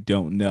 especially if you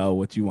don't know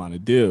what you want to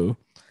do,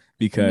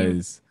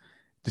 because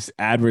just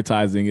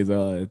advertising is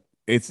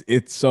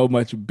it's so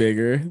much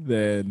bigger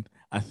than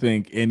I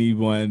think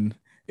anyone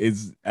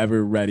is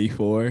ever ready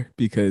for,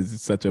 because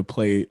it's such a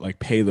pay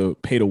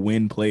to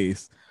win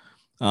place.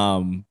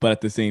 But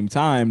at the same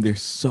time,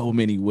 there's so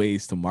many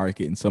ways to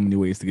market and so many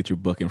ways to get your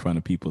book in front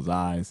of people's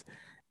eyes.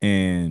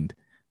 And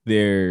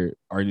there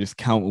are just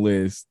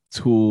countless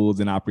tools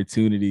and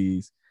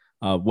opportunities.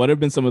 What have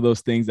been some of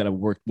those things that have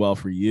worked well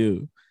for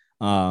you,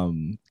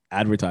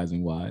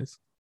 advertising wise?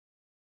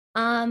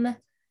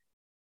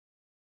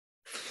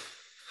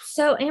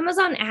 So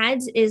Amazon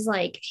ads is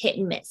like hit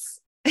and miss.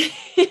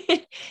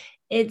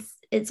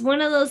 It's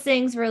one of those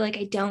things where like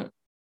I don't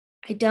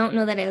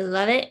know that I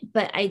love it,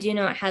 but I do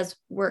know it has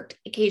worked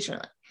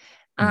occasionally.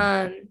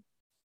 Not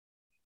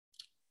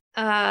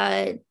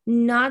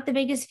the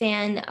biggest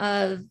fan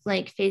of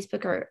like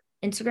Facebook or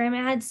Instagram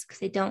ads,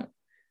 because I don't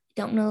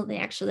know they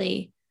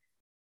actually,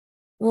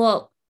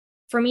 well,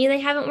 for me they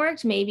haven't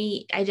worked.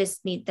 Maybe I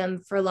just need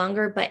them for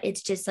longer, but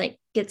it's just like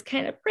gets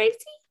kind of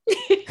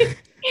pricey.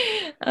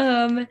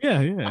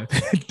 Yeah,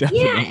 definitely.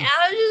 Yeah,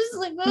 I was just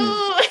like,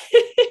 oh.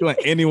 You want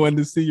anyone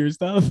to see your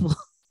stuff?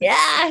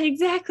 Yeah,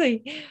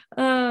 exactly.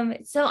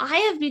 So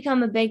I have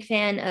become a big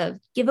fan of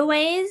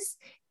giveaways,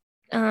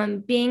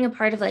 being a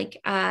part of like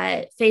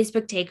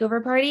Facebook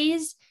takeover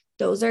parties.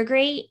 Those are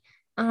great.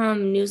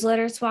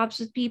 Newsletter swaps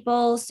with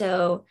people.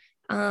 So,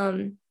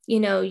 they'll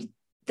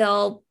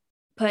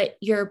put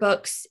your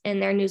books in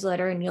their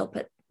newsletter and you'll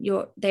put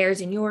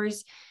theirs in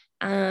yours.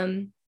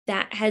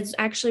 That has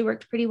actually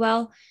worked pretty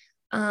well.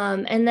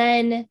 And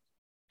then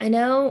I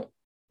know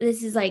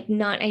this is like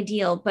not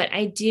ideal, but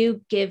I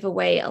do give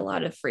away a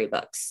lot of free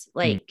books.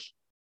 Like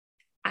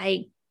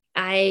I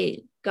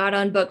got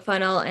on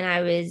BookFunnel and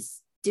I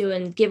was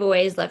doing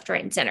giveaways left,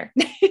 right, and center.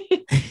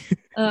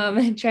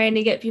 Trying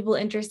to get people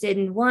interested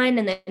in one,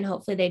 and then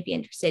hopefully they'd be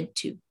interested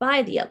to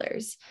buy the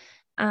others.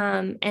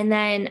 And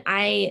then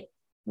I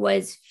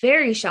was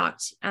very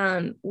shocked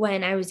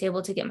when I was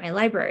able to get my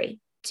library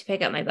to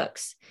pick up my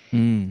books. So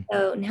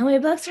now my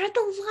books are at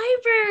the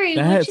library.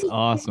 That's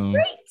awesome.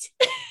 Great.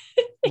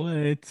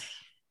 What?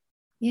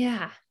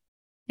 Yeah.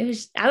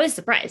 I was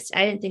surprised.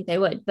 I didn't think they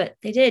would, but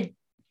they did.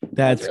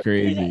 That's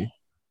crazy.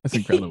 That's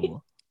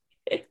incredible.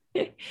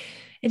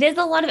 It is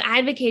a lot of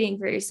advocating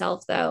for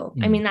yourself, though.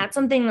 I mean, that's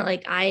something that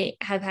like I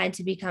have had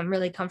to become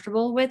really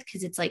comfortable with,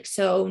 because it's like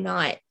so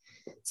not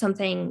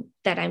something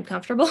that I'm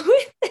comfortable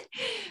with.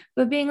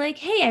 But being like,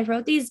 hey, I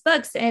wrote these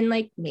books and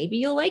like maybe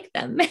you'll like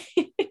them.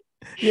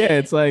 Yeah,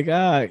 it's like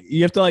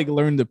you have to like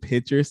learn to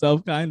pitch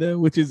yourself, kind of,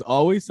 which is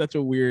always such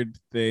a weird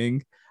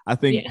thing. I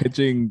think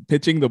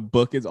pitching the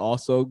book is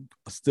also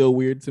still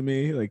weird to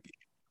me. Like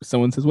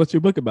someone says, "What's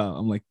your book about?"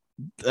 I'm like,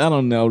 I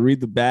don't know.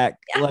 Read the back.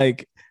 Yeah.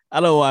 Like I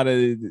don't want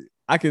to.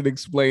 I can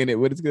explain it,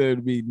 but it's going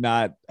to be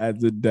not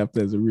as in depth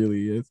as it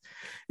really is.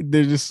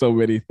 There's just so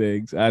many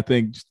things. I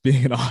think just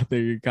being an author,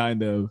 you're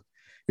kind of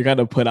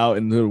put out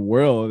into the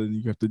world, and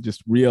you have to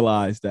just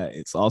realize that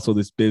it's also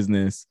this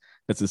business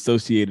that's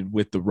associated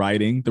with the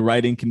writing. The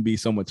writing can be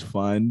so much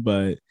fun,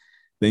 but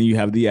then you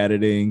have the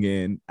editing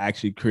and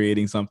actually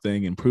creating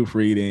something and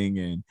proofreading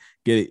and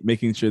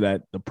making sure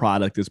that the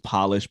product is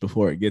polished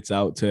before it gets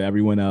out to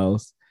everyone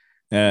else.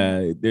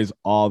 There's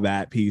all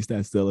that piece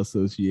that's still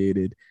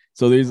associated.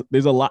 So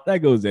there's a lot that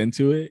goes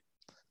into it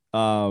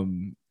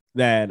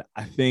that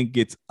I think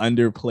gets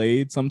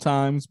underplayed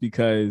sometimes,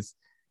 because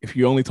if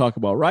you only talk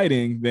about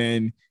writing,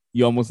 then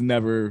you almost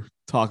never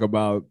talk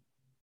about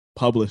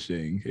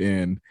publishing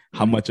and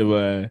how much of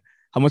a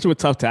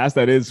tough task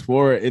that is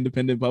for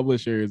independent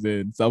publishers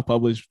and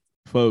self-published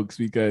folks,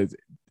 because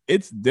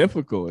it's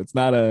difficult. It's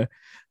not a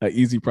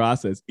easy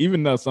process,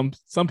 even though some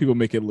people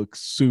make it look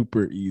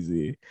super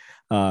easy.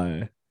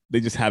 They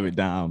just have it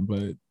down,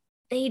 but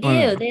they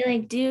do. They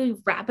like do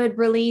rapid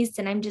release,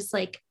 and I'm just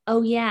like,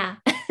 oh yeah.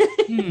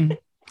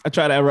 I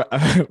try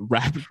to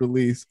rapid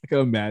release. I can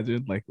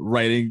imagine like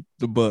writing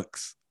the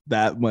books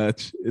that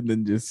much, and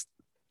then just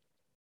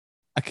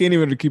I can't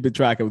even keep a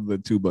track of the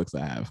 2 books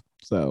I have.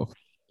 So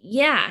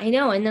yeah, I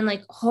know. And then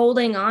like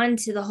holding on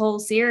to the whole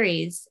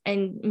series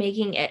and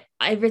making it,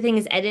 everything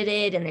is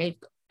edited and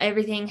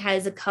everything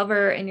has a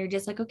cover, and you're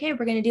just like, okay,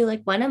 we're going to do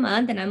like one a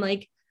month. And I'm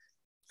like,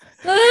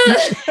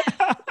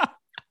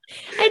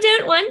 I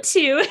don't want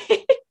to.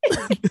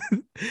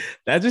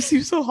 That just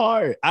seems so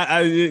hard.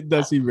 It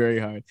does seem very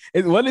hard.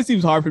 It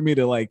seems hard for me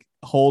to like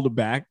hold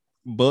back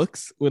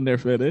books when they're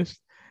finished.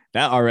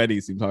 That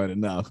already seems hard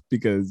enough,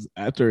 because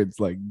after it's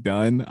like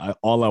done,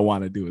 all I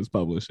want to do is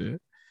publish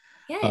it.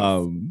 Yes,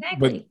 exactly.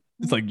 But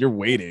it's like you're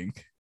waiting.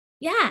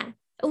 Yeah.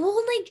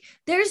 Well, like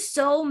there's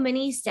so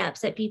many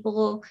steps that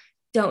people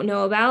don't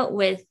know about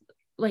with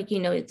like,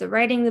 the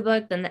writing the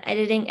book, then the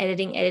editing,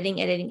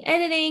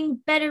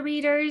 beta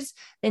readers,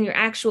 then your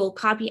actual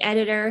copy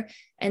editor,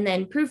 and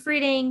then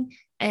proofreading.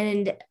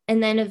 And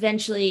then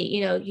eventually,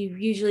 you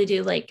usually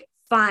do like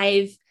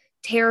 5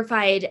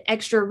 terrified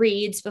extra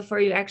reads before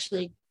you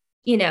actually,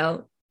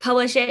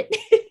 publish it.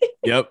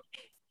 Yep.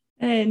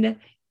 And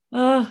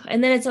Oh,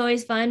 and then it's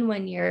always fun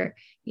when your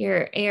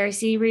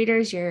ARC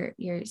readers, your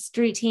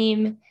street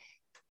team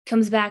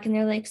comes back and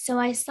they're like, so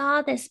I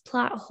saw this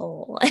plot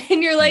hole.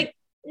 And you're like,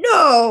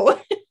 no.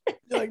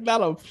 You're like,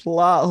 not a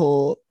plot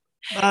hole.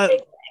 Not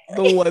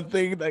the one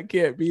thing that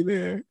can't be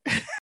there.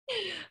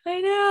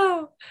 I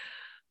know.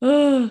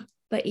 Oh,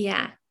 but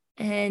yeah.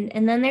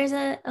 And then there's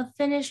a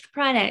finished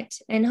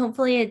product, and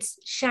hopefully it's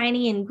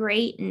shiny and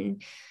great.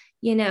 And,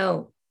 you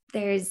know,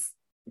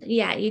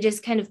 you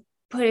just kind of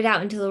put it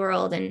out into the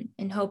world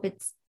and hope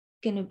it's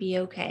going to be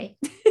okay.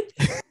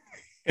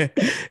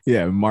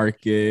 Yeah,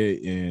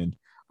 market and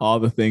all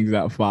the things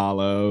that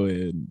follow.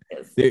 And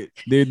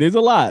there's a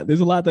lot. There's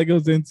a lot that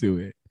goes into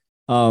it.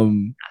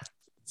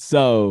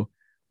 So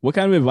what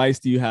kind of advice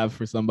do you have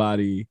for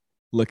somebody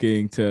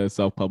looking to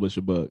self-publish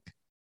a book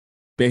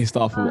based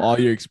off of all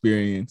your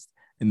experience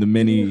and the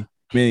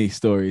many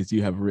stories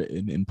you have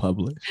written and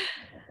published?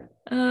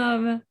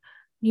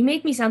 You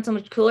make me sound so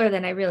much cooler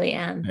than I really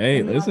am.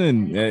 Hey,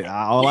 listen,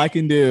 all I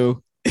can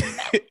do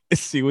is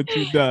see what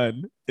you've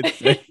done.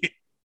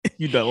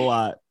 You've done a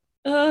lot.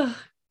 Oh,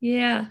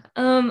 yeah.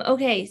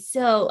 Okay,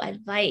 so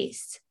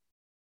advice.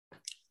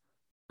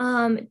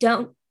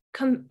 Don't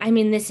come. I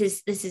mean, this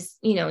is,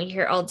 you know, you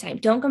hear all the time.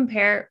 Don't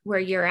compare where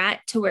you're at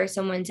to where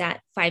someone's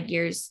at 5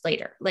 years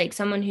later. Like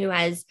someone who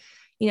has,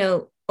 you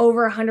know,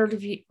 over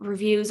 100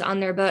 reviews on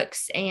their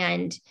books,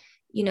 and,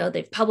 you know,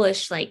 they've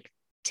published like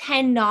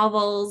 10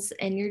 novels,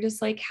 and you're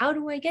just like, how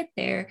do I get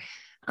there?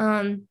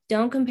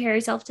 Don't compare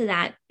yourself to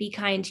that. Be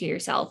kind to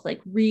yourself. Like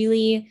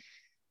really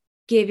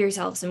give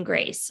yourself some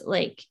grace.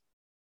 Like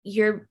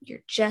you're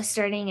just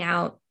starting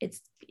out.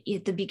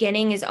 The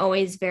beginning is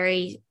always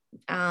very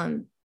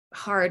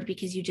hard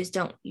because you just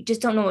don't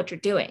know what you're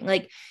doing.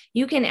 Like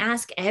you can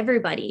ask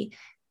everybody,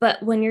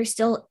 but when you're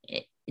still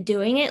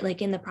doing it,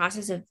 like in the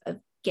process of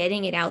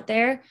getting it out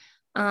there,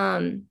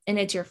 and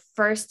it's your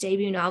first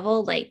debut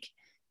novel, like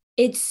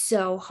it's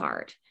so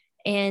hard.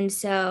 And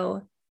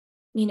so,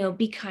 you know,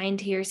 be kind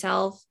to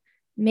yourself,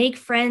 make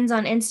friends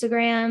on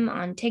Instagram,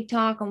 on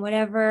TikTok, on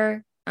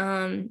whatever.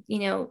 You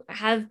know,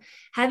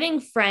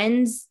 having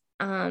friends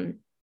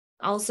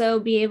also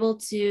be able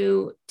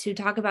to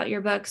talk about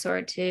your books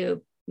or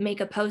to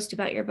make a post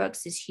about your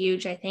books is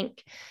huge. I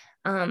think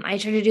I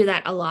try to do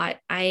that a lot.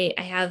 I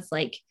have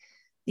like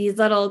these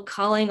little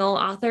calling all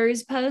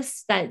authors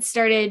posts that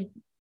started,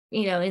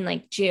 you know, in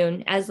like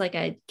June as like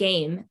a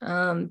game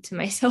to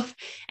myself.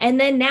 And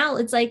then now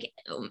it's like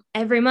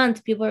every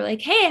month people are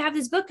like, hey, I have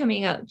this book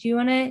coming out.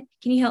 Can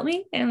you help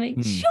me? And I'm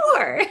like,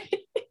 sure.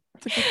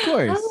 Like, of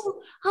course.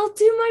 I'll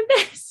do my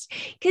best,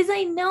 because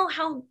I know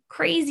how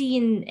crazy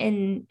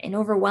and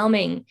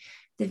overwhelming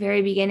the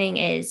very beginning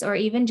is, or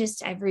even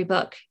just every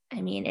book.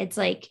 I mean, it's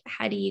like,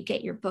 how do you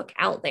get your book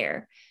out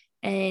there?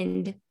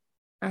 And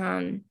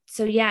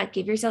so yeah,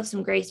 give yourself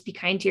some grace, be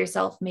kind to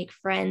yourself, make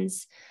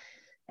friends,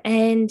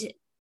 and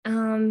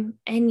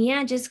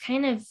yeah, just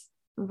kind of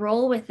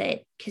roll with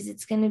it, because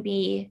it's going to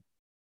be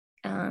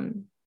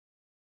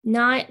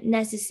not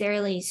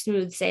necessarily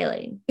smooth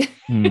sailing.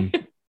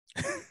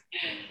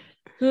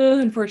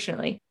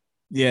 Unfortunately.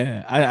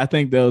 Yeah, I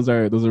think those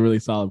are really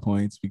solid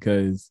points,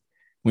 because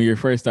when you're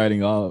first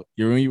starting out,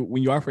 when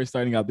you are first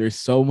starting out, there's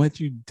so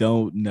much you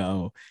don't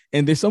know,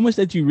 and there's so much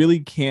that you really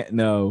can't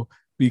know,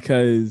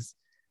 because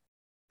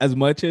as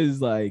much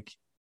as like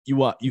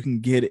you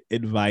can get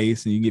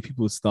advice and you can get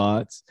people's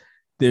thoughts,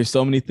 there's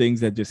so many things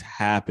that just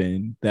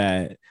happen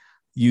that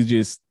you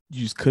just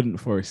couldn't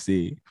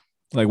foresee.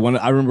 Like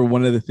I remember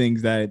one of the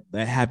things that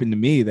happened to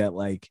me that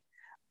like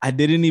I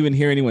didn't even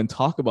hear anyone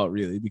talk about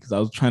really, because I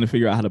was trying to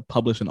figure out how to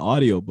publish an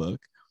audiobook,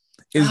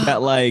 is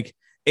that like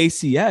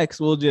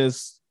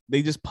ACX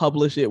they just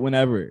publish it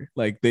whenever.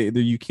 Like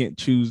you can't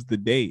choose the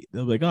date.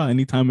 They're like, oh,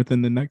 anytime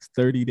within the next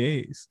 30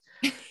 days.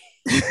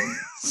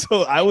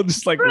 So I was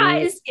just like,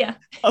 yeah.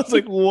 I was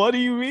like, what do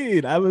you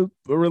mean? I have a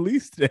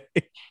release date.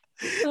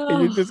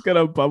 And you're just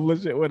gonna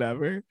publish it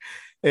whenever.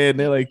 And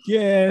they're like,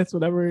 yeah, it's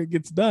whenever it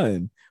gets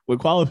done with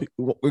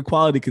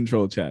quality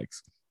control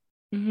checks.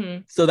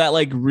 Mm-hmm. So that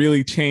like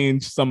really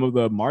changed some of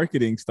the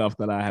marketing stuff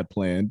that I had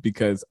planned,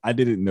 because I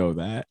didn't know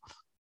that.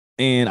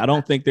 And I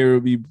don't think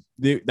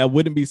that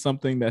wouldn't be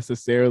something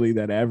necessarily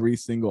that every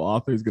single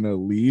author is going to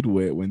lead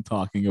with when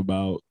talking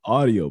about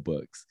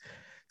audiobooks.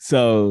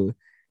 So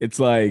it's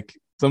like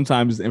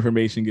sometimes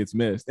information gets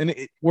missed, and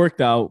it worked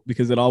out,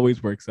 because it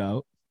always works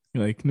out.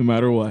 Like no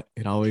matter what,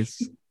 it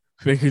always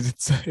figures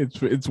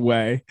its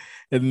way.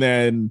 And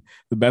then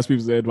the best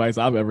piece of advice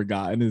I've ever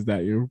gotten is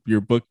that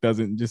your book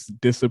doesn't just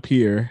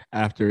disappear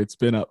after it's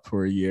been up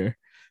for a year.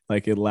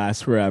 Like it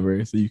lasts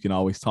forever, so you can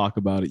always talk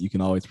about it, you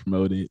can always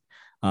promote it.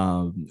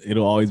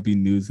 It'll always be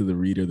news to the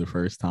reader the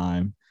first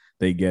time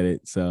they get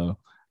it. So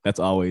that's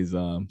always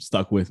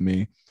stuck with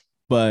me.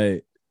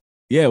 But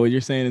yeah, what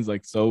you're saying is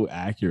like so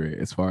accurate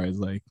as far as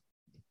like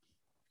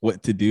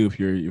what to do if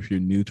you're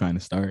new trying to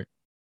start.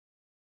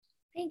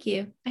 Thank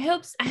you. I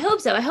hope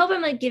so. I hope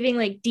I'm like giving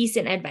like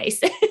decent advice.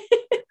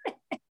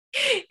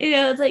 You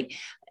know, it's like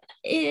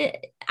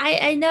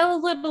I know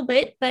a little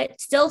bit, but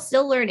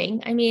still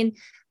learning. I mean,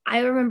 I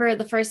remember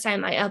the first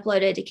time I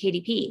uploaded to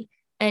KDP,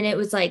 and it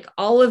was like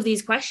all of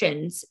these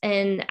questions.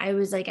 And I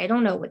was like, I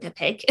don't know what to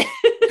pick.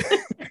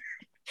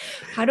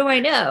 How do I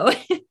know?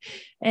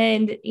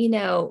 And,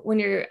 when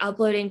you're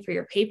uploading for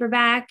your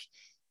paperback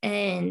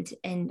and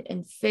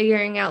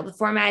figuring out the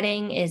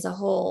formatting is a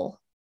whole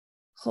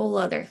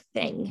other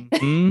thing.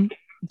 Mm-hmm.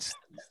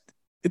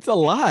 It's a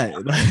lot.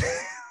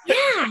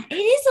 Yeah, it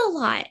is a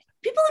lot.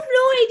 People have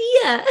no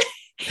idea.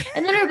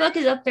 And then our book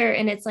is up there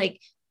and it's like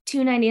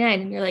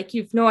 $2.99, and you're like,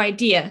 you've no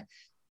idea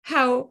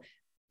how,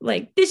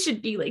 like, this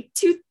should be like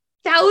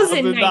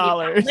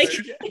 $2,099. Like,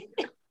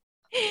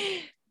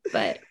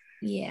 but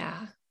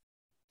yeah.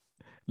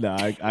 No,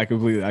 I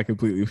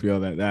completely feel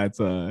that. That's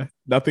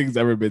nothing's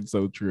ever been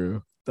so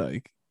true.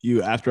 Like,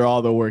 you, after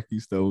all the work, you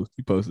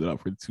posted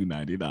up for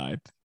 $2.99.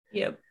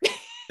 Yep.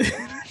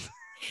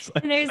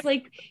 And there's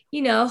like,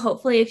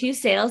 hopefully a few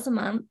sales a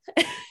month.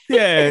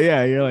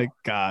 yeah. You're like,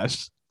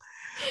 gosh,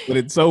 but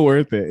it's so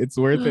worth it. It's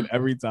worth it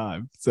every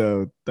time.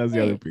 So that's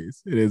the other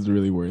piece. It is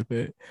really worth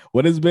it.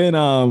 What has been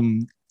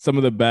some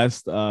of the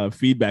best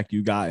feedback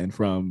you gotten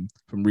from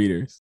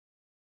readers?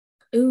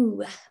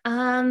 Ooh,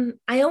 I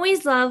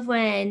always love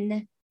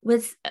when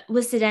with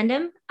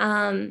Sedendum,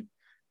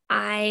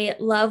 I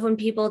love when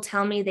people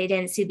tell me they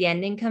didn't see the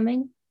ending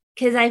coming,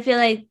 because I feel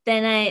like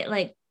then I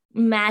like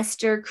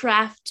master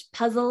craft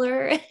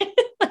puzzler.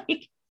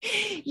 Like,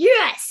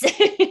 yes.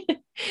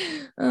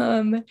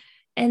 And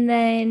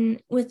then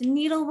with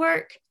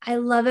needlework, I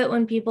love it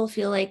when people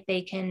feel like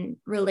they can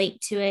relate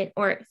to it,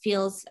 or it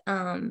feels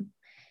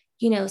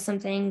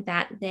something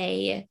that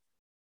they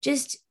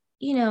just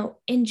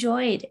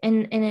enjoyed,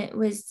 and it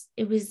was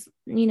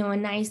a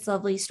nice,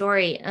 lovely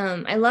story.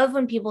 I love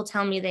when people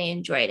tell me they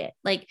enjoyed it.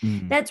 Like,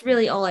 that's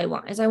really all I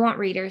want, is I want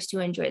readers to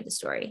enjoy the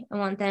story. I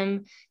want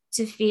them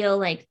to feel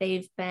like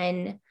they've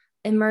been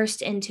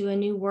immersed into a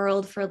new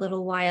world for a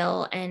little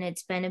while, and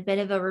it's been a bit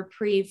of a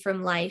reprieve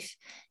from life.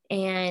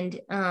 And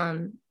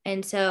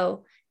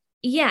so,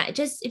 yeah,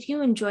 just if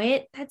you enjoy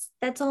it,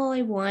 that's all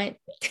I want.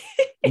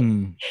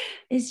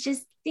 It's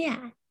just,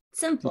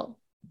 simple.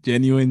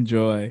 Genuine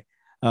joy.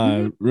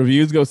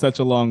 Reviews go such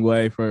a long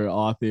way for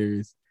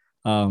authors.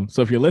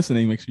 So if you're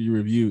listening, make sure you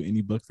review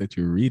any books that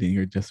you're reading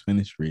or just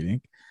finished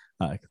reading.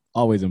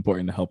 Always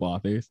important to help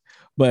authors,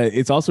 but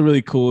it's also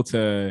really cool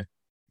to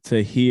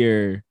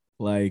hear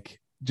like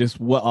just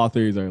what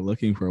authors are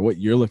looking for, what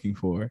you're looking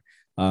for.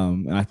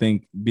 And I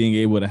think being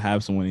able to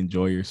have someone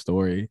enjoy your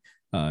story,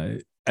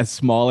 as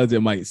small as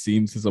it might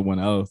seem to someone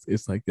else,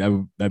 it's like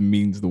that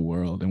means the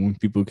world. And when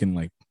people can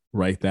like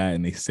write that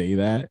and they say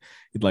that,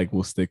 it like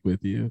will stick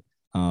with you.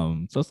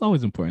 So it's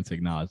always important to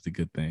acknowledge the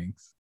good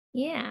things.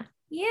 Yeah.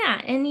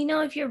 And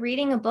if you're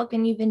reading a book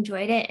and you've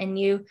enjoyed it and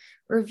you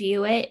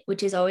review it,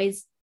 which is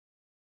always,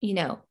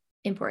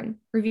 important.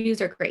 Reviews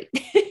are great.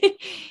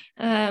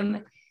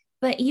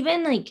 But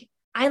even like,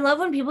 I love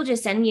when people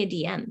just send me a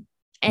DM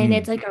and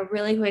it's like a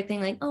really quick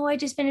thing, like, oh, I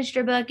just finished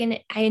your book and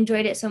I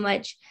enjoyed it so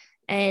much.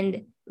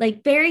 And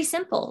like, very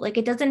simple. Like,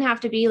 it doesn't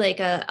have to be like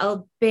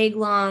a big,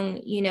 long,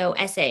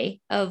 essay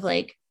of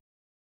like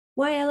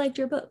why I liked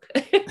your book.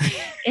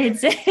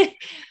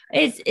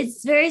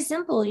 It's very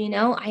simple.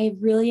 I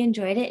really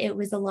enjoyed it. It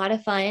was a lot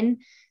of fun.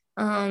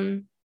 That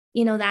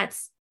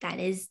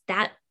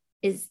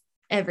is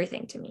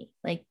everything to me.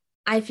 Like,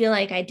 I feel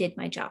like I did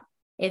my job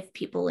if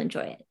people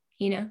enjoy it,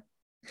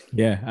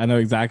 Yeah, I know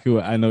exactly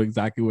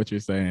what you're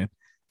saying.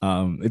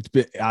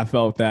 I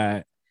felt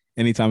that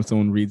anytime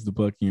someone reads the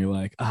book and you're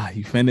like,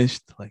 you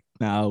finished, like,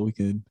 now we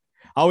can.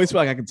 I always feel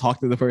like I can talk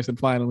to the person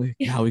finally.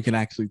 Now we can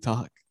actually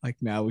talk. Like,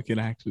 now we can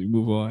actually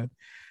move on.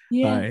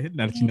 Yeah.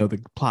 Now that you know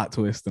the plot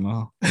twist and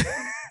all.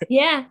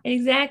 Yeah,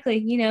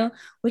 exactly.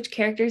 Which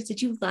characters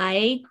did you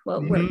like?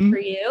 What worked for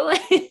you?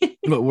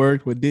 What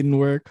worked? What didn't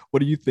work?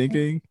 What are you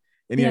thinking?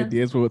 Any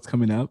ideas for what's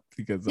coming up?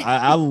 Because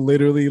I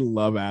literally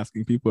love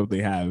asking people if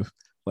they have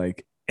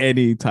like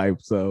any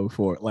types of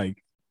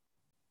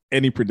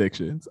any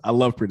predictions. I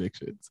love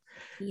predictions.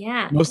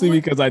 Yeah. Mostly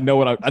because I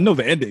know I know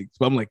the endings,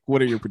 but I'm like,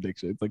 what are your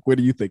predictions? Like, where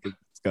do you think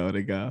it's going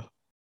to go?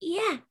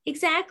 Yeah,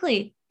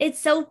 exactly. It's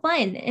so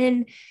fun.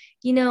 And,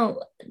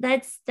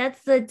 that's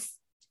the,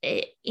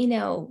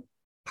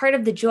 part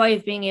of the joy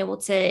of being able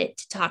to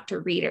talk to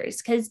readers,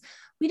 because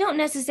we don't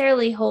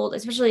necessarily hold,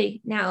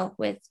 especially now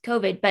with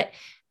COVID, but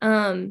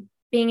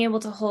being able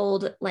to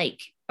hold like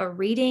a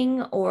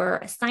reading or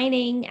a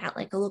signing at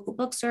like a local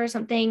bookstore or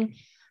something,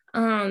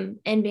 and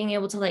being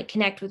able to like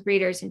connect with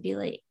readers and be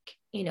like,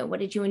 what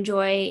did you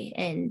enjoy?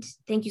 And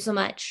thank you so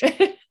much.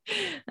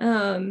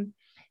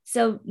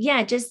 So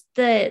yeah, just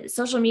the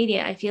social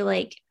media, I feel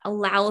like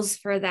allows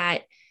for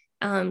that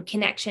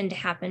connection to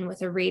happen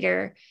with a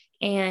reader,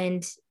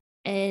 and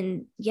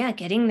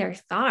getting their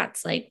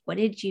thoughts. Like, what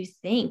did you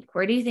think?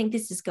 Where do you think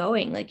this is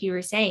going? Like you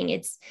were saying,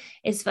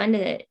 it's fun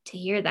to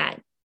hear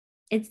that.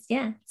 It's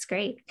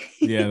great.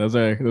 Yeah, those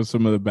are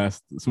some of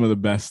the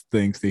best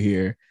things to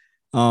hear.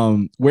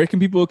 Where can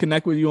people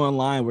connect with you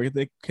online? Where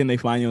can they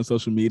find you on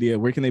social media?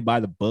 Where can they buy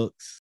the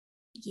books?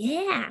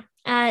 Yeah.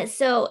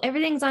 So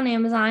everything's on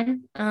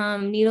Amazon.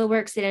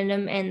 Needleworks,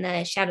 Addendum, and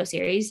the Shadow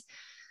series.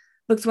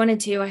 Books 1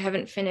 and 2. I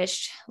haven't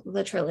finished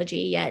the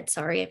trilogy yet.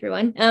 Sorry,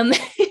 everyone.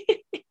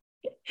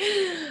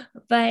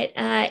 But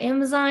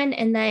Amazon,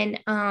 and then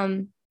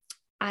I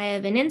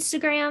have an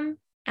Instagram,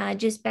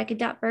 just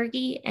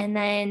Bekah.Berge, and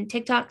then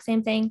TikTok,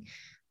 same thing.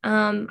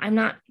 I'm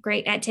not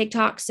great at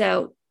TikTok,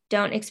 so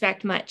don't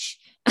expect much.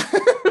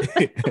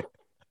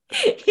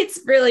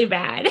 It's really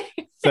bad.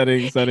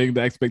 setting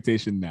the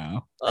expectation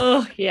now.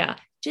 Oh yeah,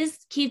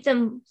 just keep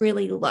them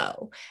really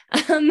low.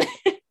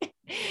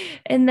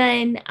 And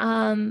then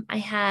I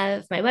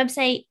have my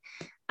website,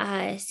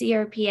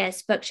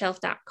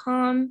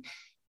 crpsbookshelf.com,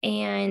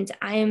 and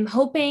I'm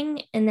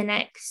hoping in the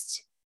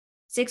next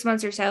 6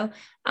 months or so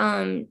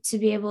to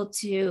be able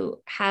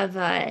to have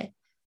a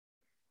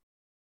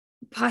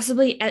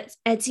possibly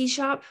Etsy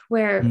shop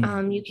where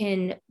you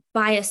can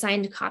buy a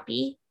signed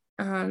copy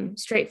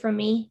straight from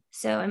me.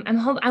 So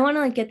I want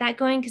to like get that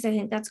going because I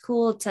think that's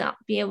cool to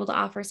be able to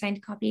offer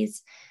signed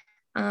copies.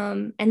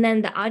 And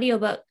then the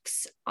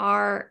audiobooks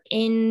are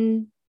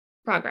in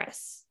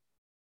progress.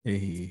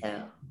 Hey.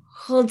 So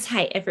hold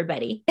tight,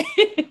 everybody.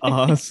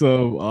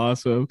 Awesome.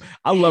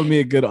 I love me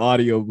a good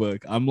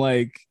audiobook. I'm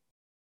like,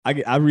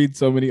 I read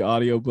so many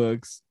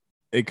audiobooks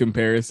in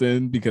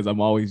comparison because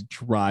I'm always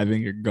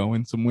driving or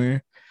going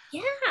somewhere.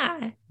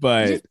 Yeah.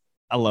 But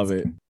I love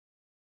it.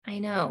 I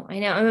know.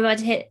 I'm about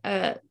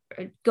to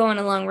go on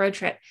a long road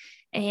trip.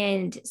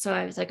 And so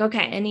I was like,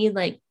 okay, I need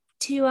like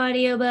 2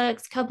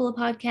 audiobooks, a couple of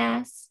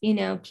podcasts,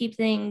 keep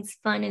things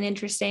fun and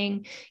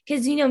interesting.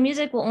 Because,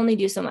 music will only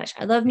do so much.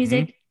 I love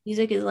music. Mm-hmm.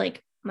 Music is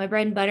like my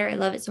bread and butter. I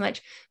love it so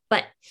much.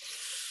 But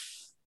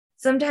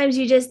sometimes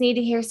you just need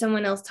to hear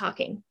someone else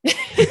talking.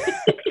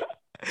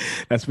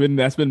 That's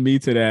been me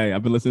today.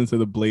 I've been listening to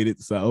The Blade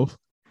itself.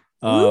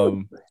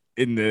 And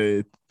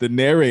the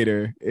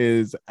narrator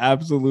is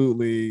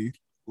absolutely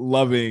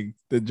loving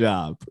the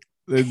job.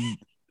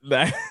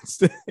 It's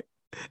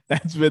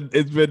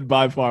been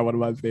by far one of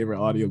my favorite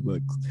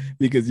audiobooks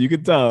because you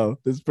can tell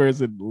this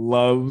person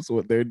loves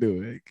what they're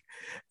doing.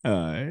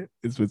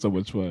 It's been so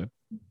much fun.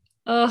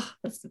 Oh,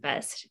 that's the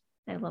best.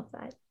 I love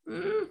that.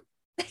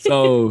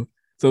 So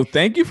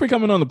thank you for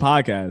coming on the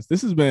podcast.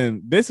 This has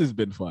been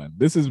fun.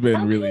 This has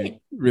been really,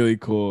 really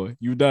cool.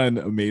 You've done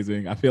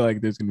amazing. I feel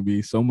like there's going to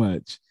be so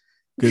much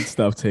good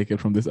stuff taken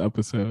from this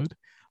episode.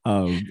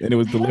 And it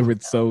was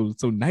delivered so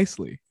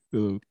nicely.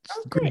 So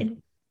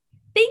good.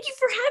 Thank you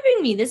for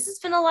having me. This has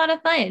been a lot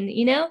of fun.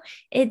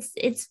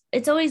 It's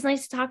always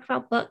nice to talk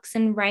about books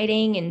and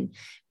writing and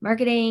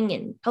marketing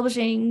and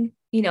publishing.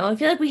 I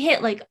feel like we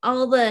hit like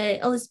all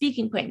the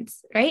speaking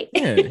points, right?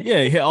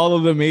 Yeah, hit all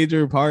of the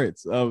major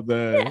parts of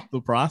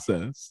the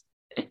process.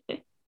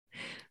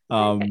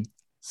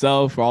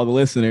 So for all the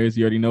listeners,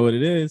 you already know what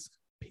it is.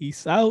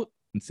 Peace out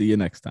and see you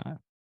next time.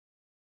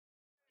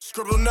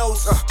 Scribble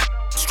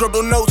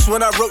notes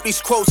when I wrote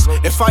these quotes.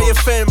 If I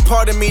offend,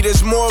 pardon me,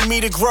 there's more of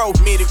me to grow.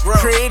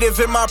 Creative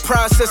in my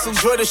process,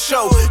 enjoy the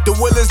show. The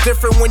will is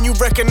different when you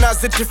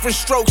recognize the different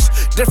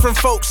strokes. Different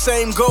folks,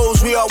 same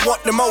goals, we all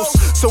want the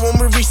most. So when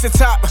we reach the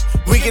top,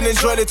 we can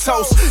enjoy the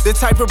toast. The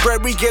type of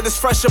bread we get is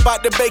fresh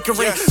about the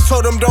bakery.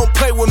 Told them don't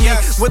play with me.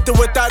 With or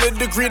without a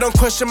degree, don't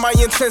question my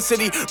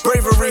intensity.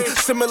 Bravery,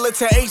 similar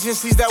to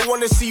agencies that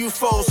want to see you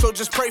fold. So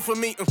just pray for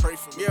me.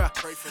 Yeah,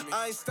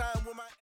 Einstein with my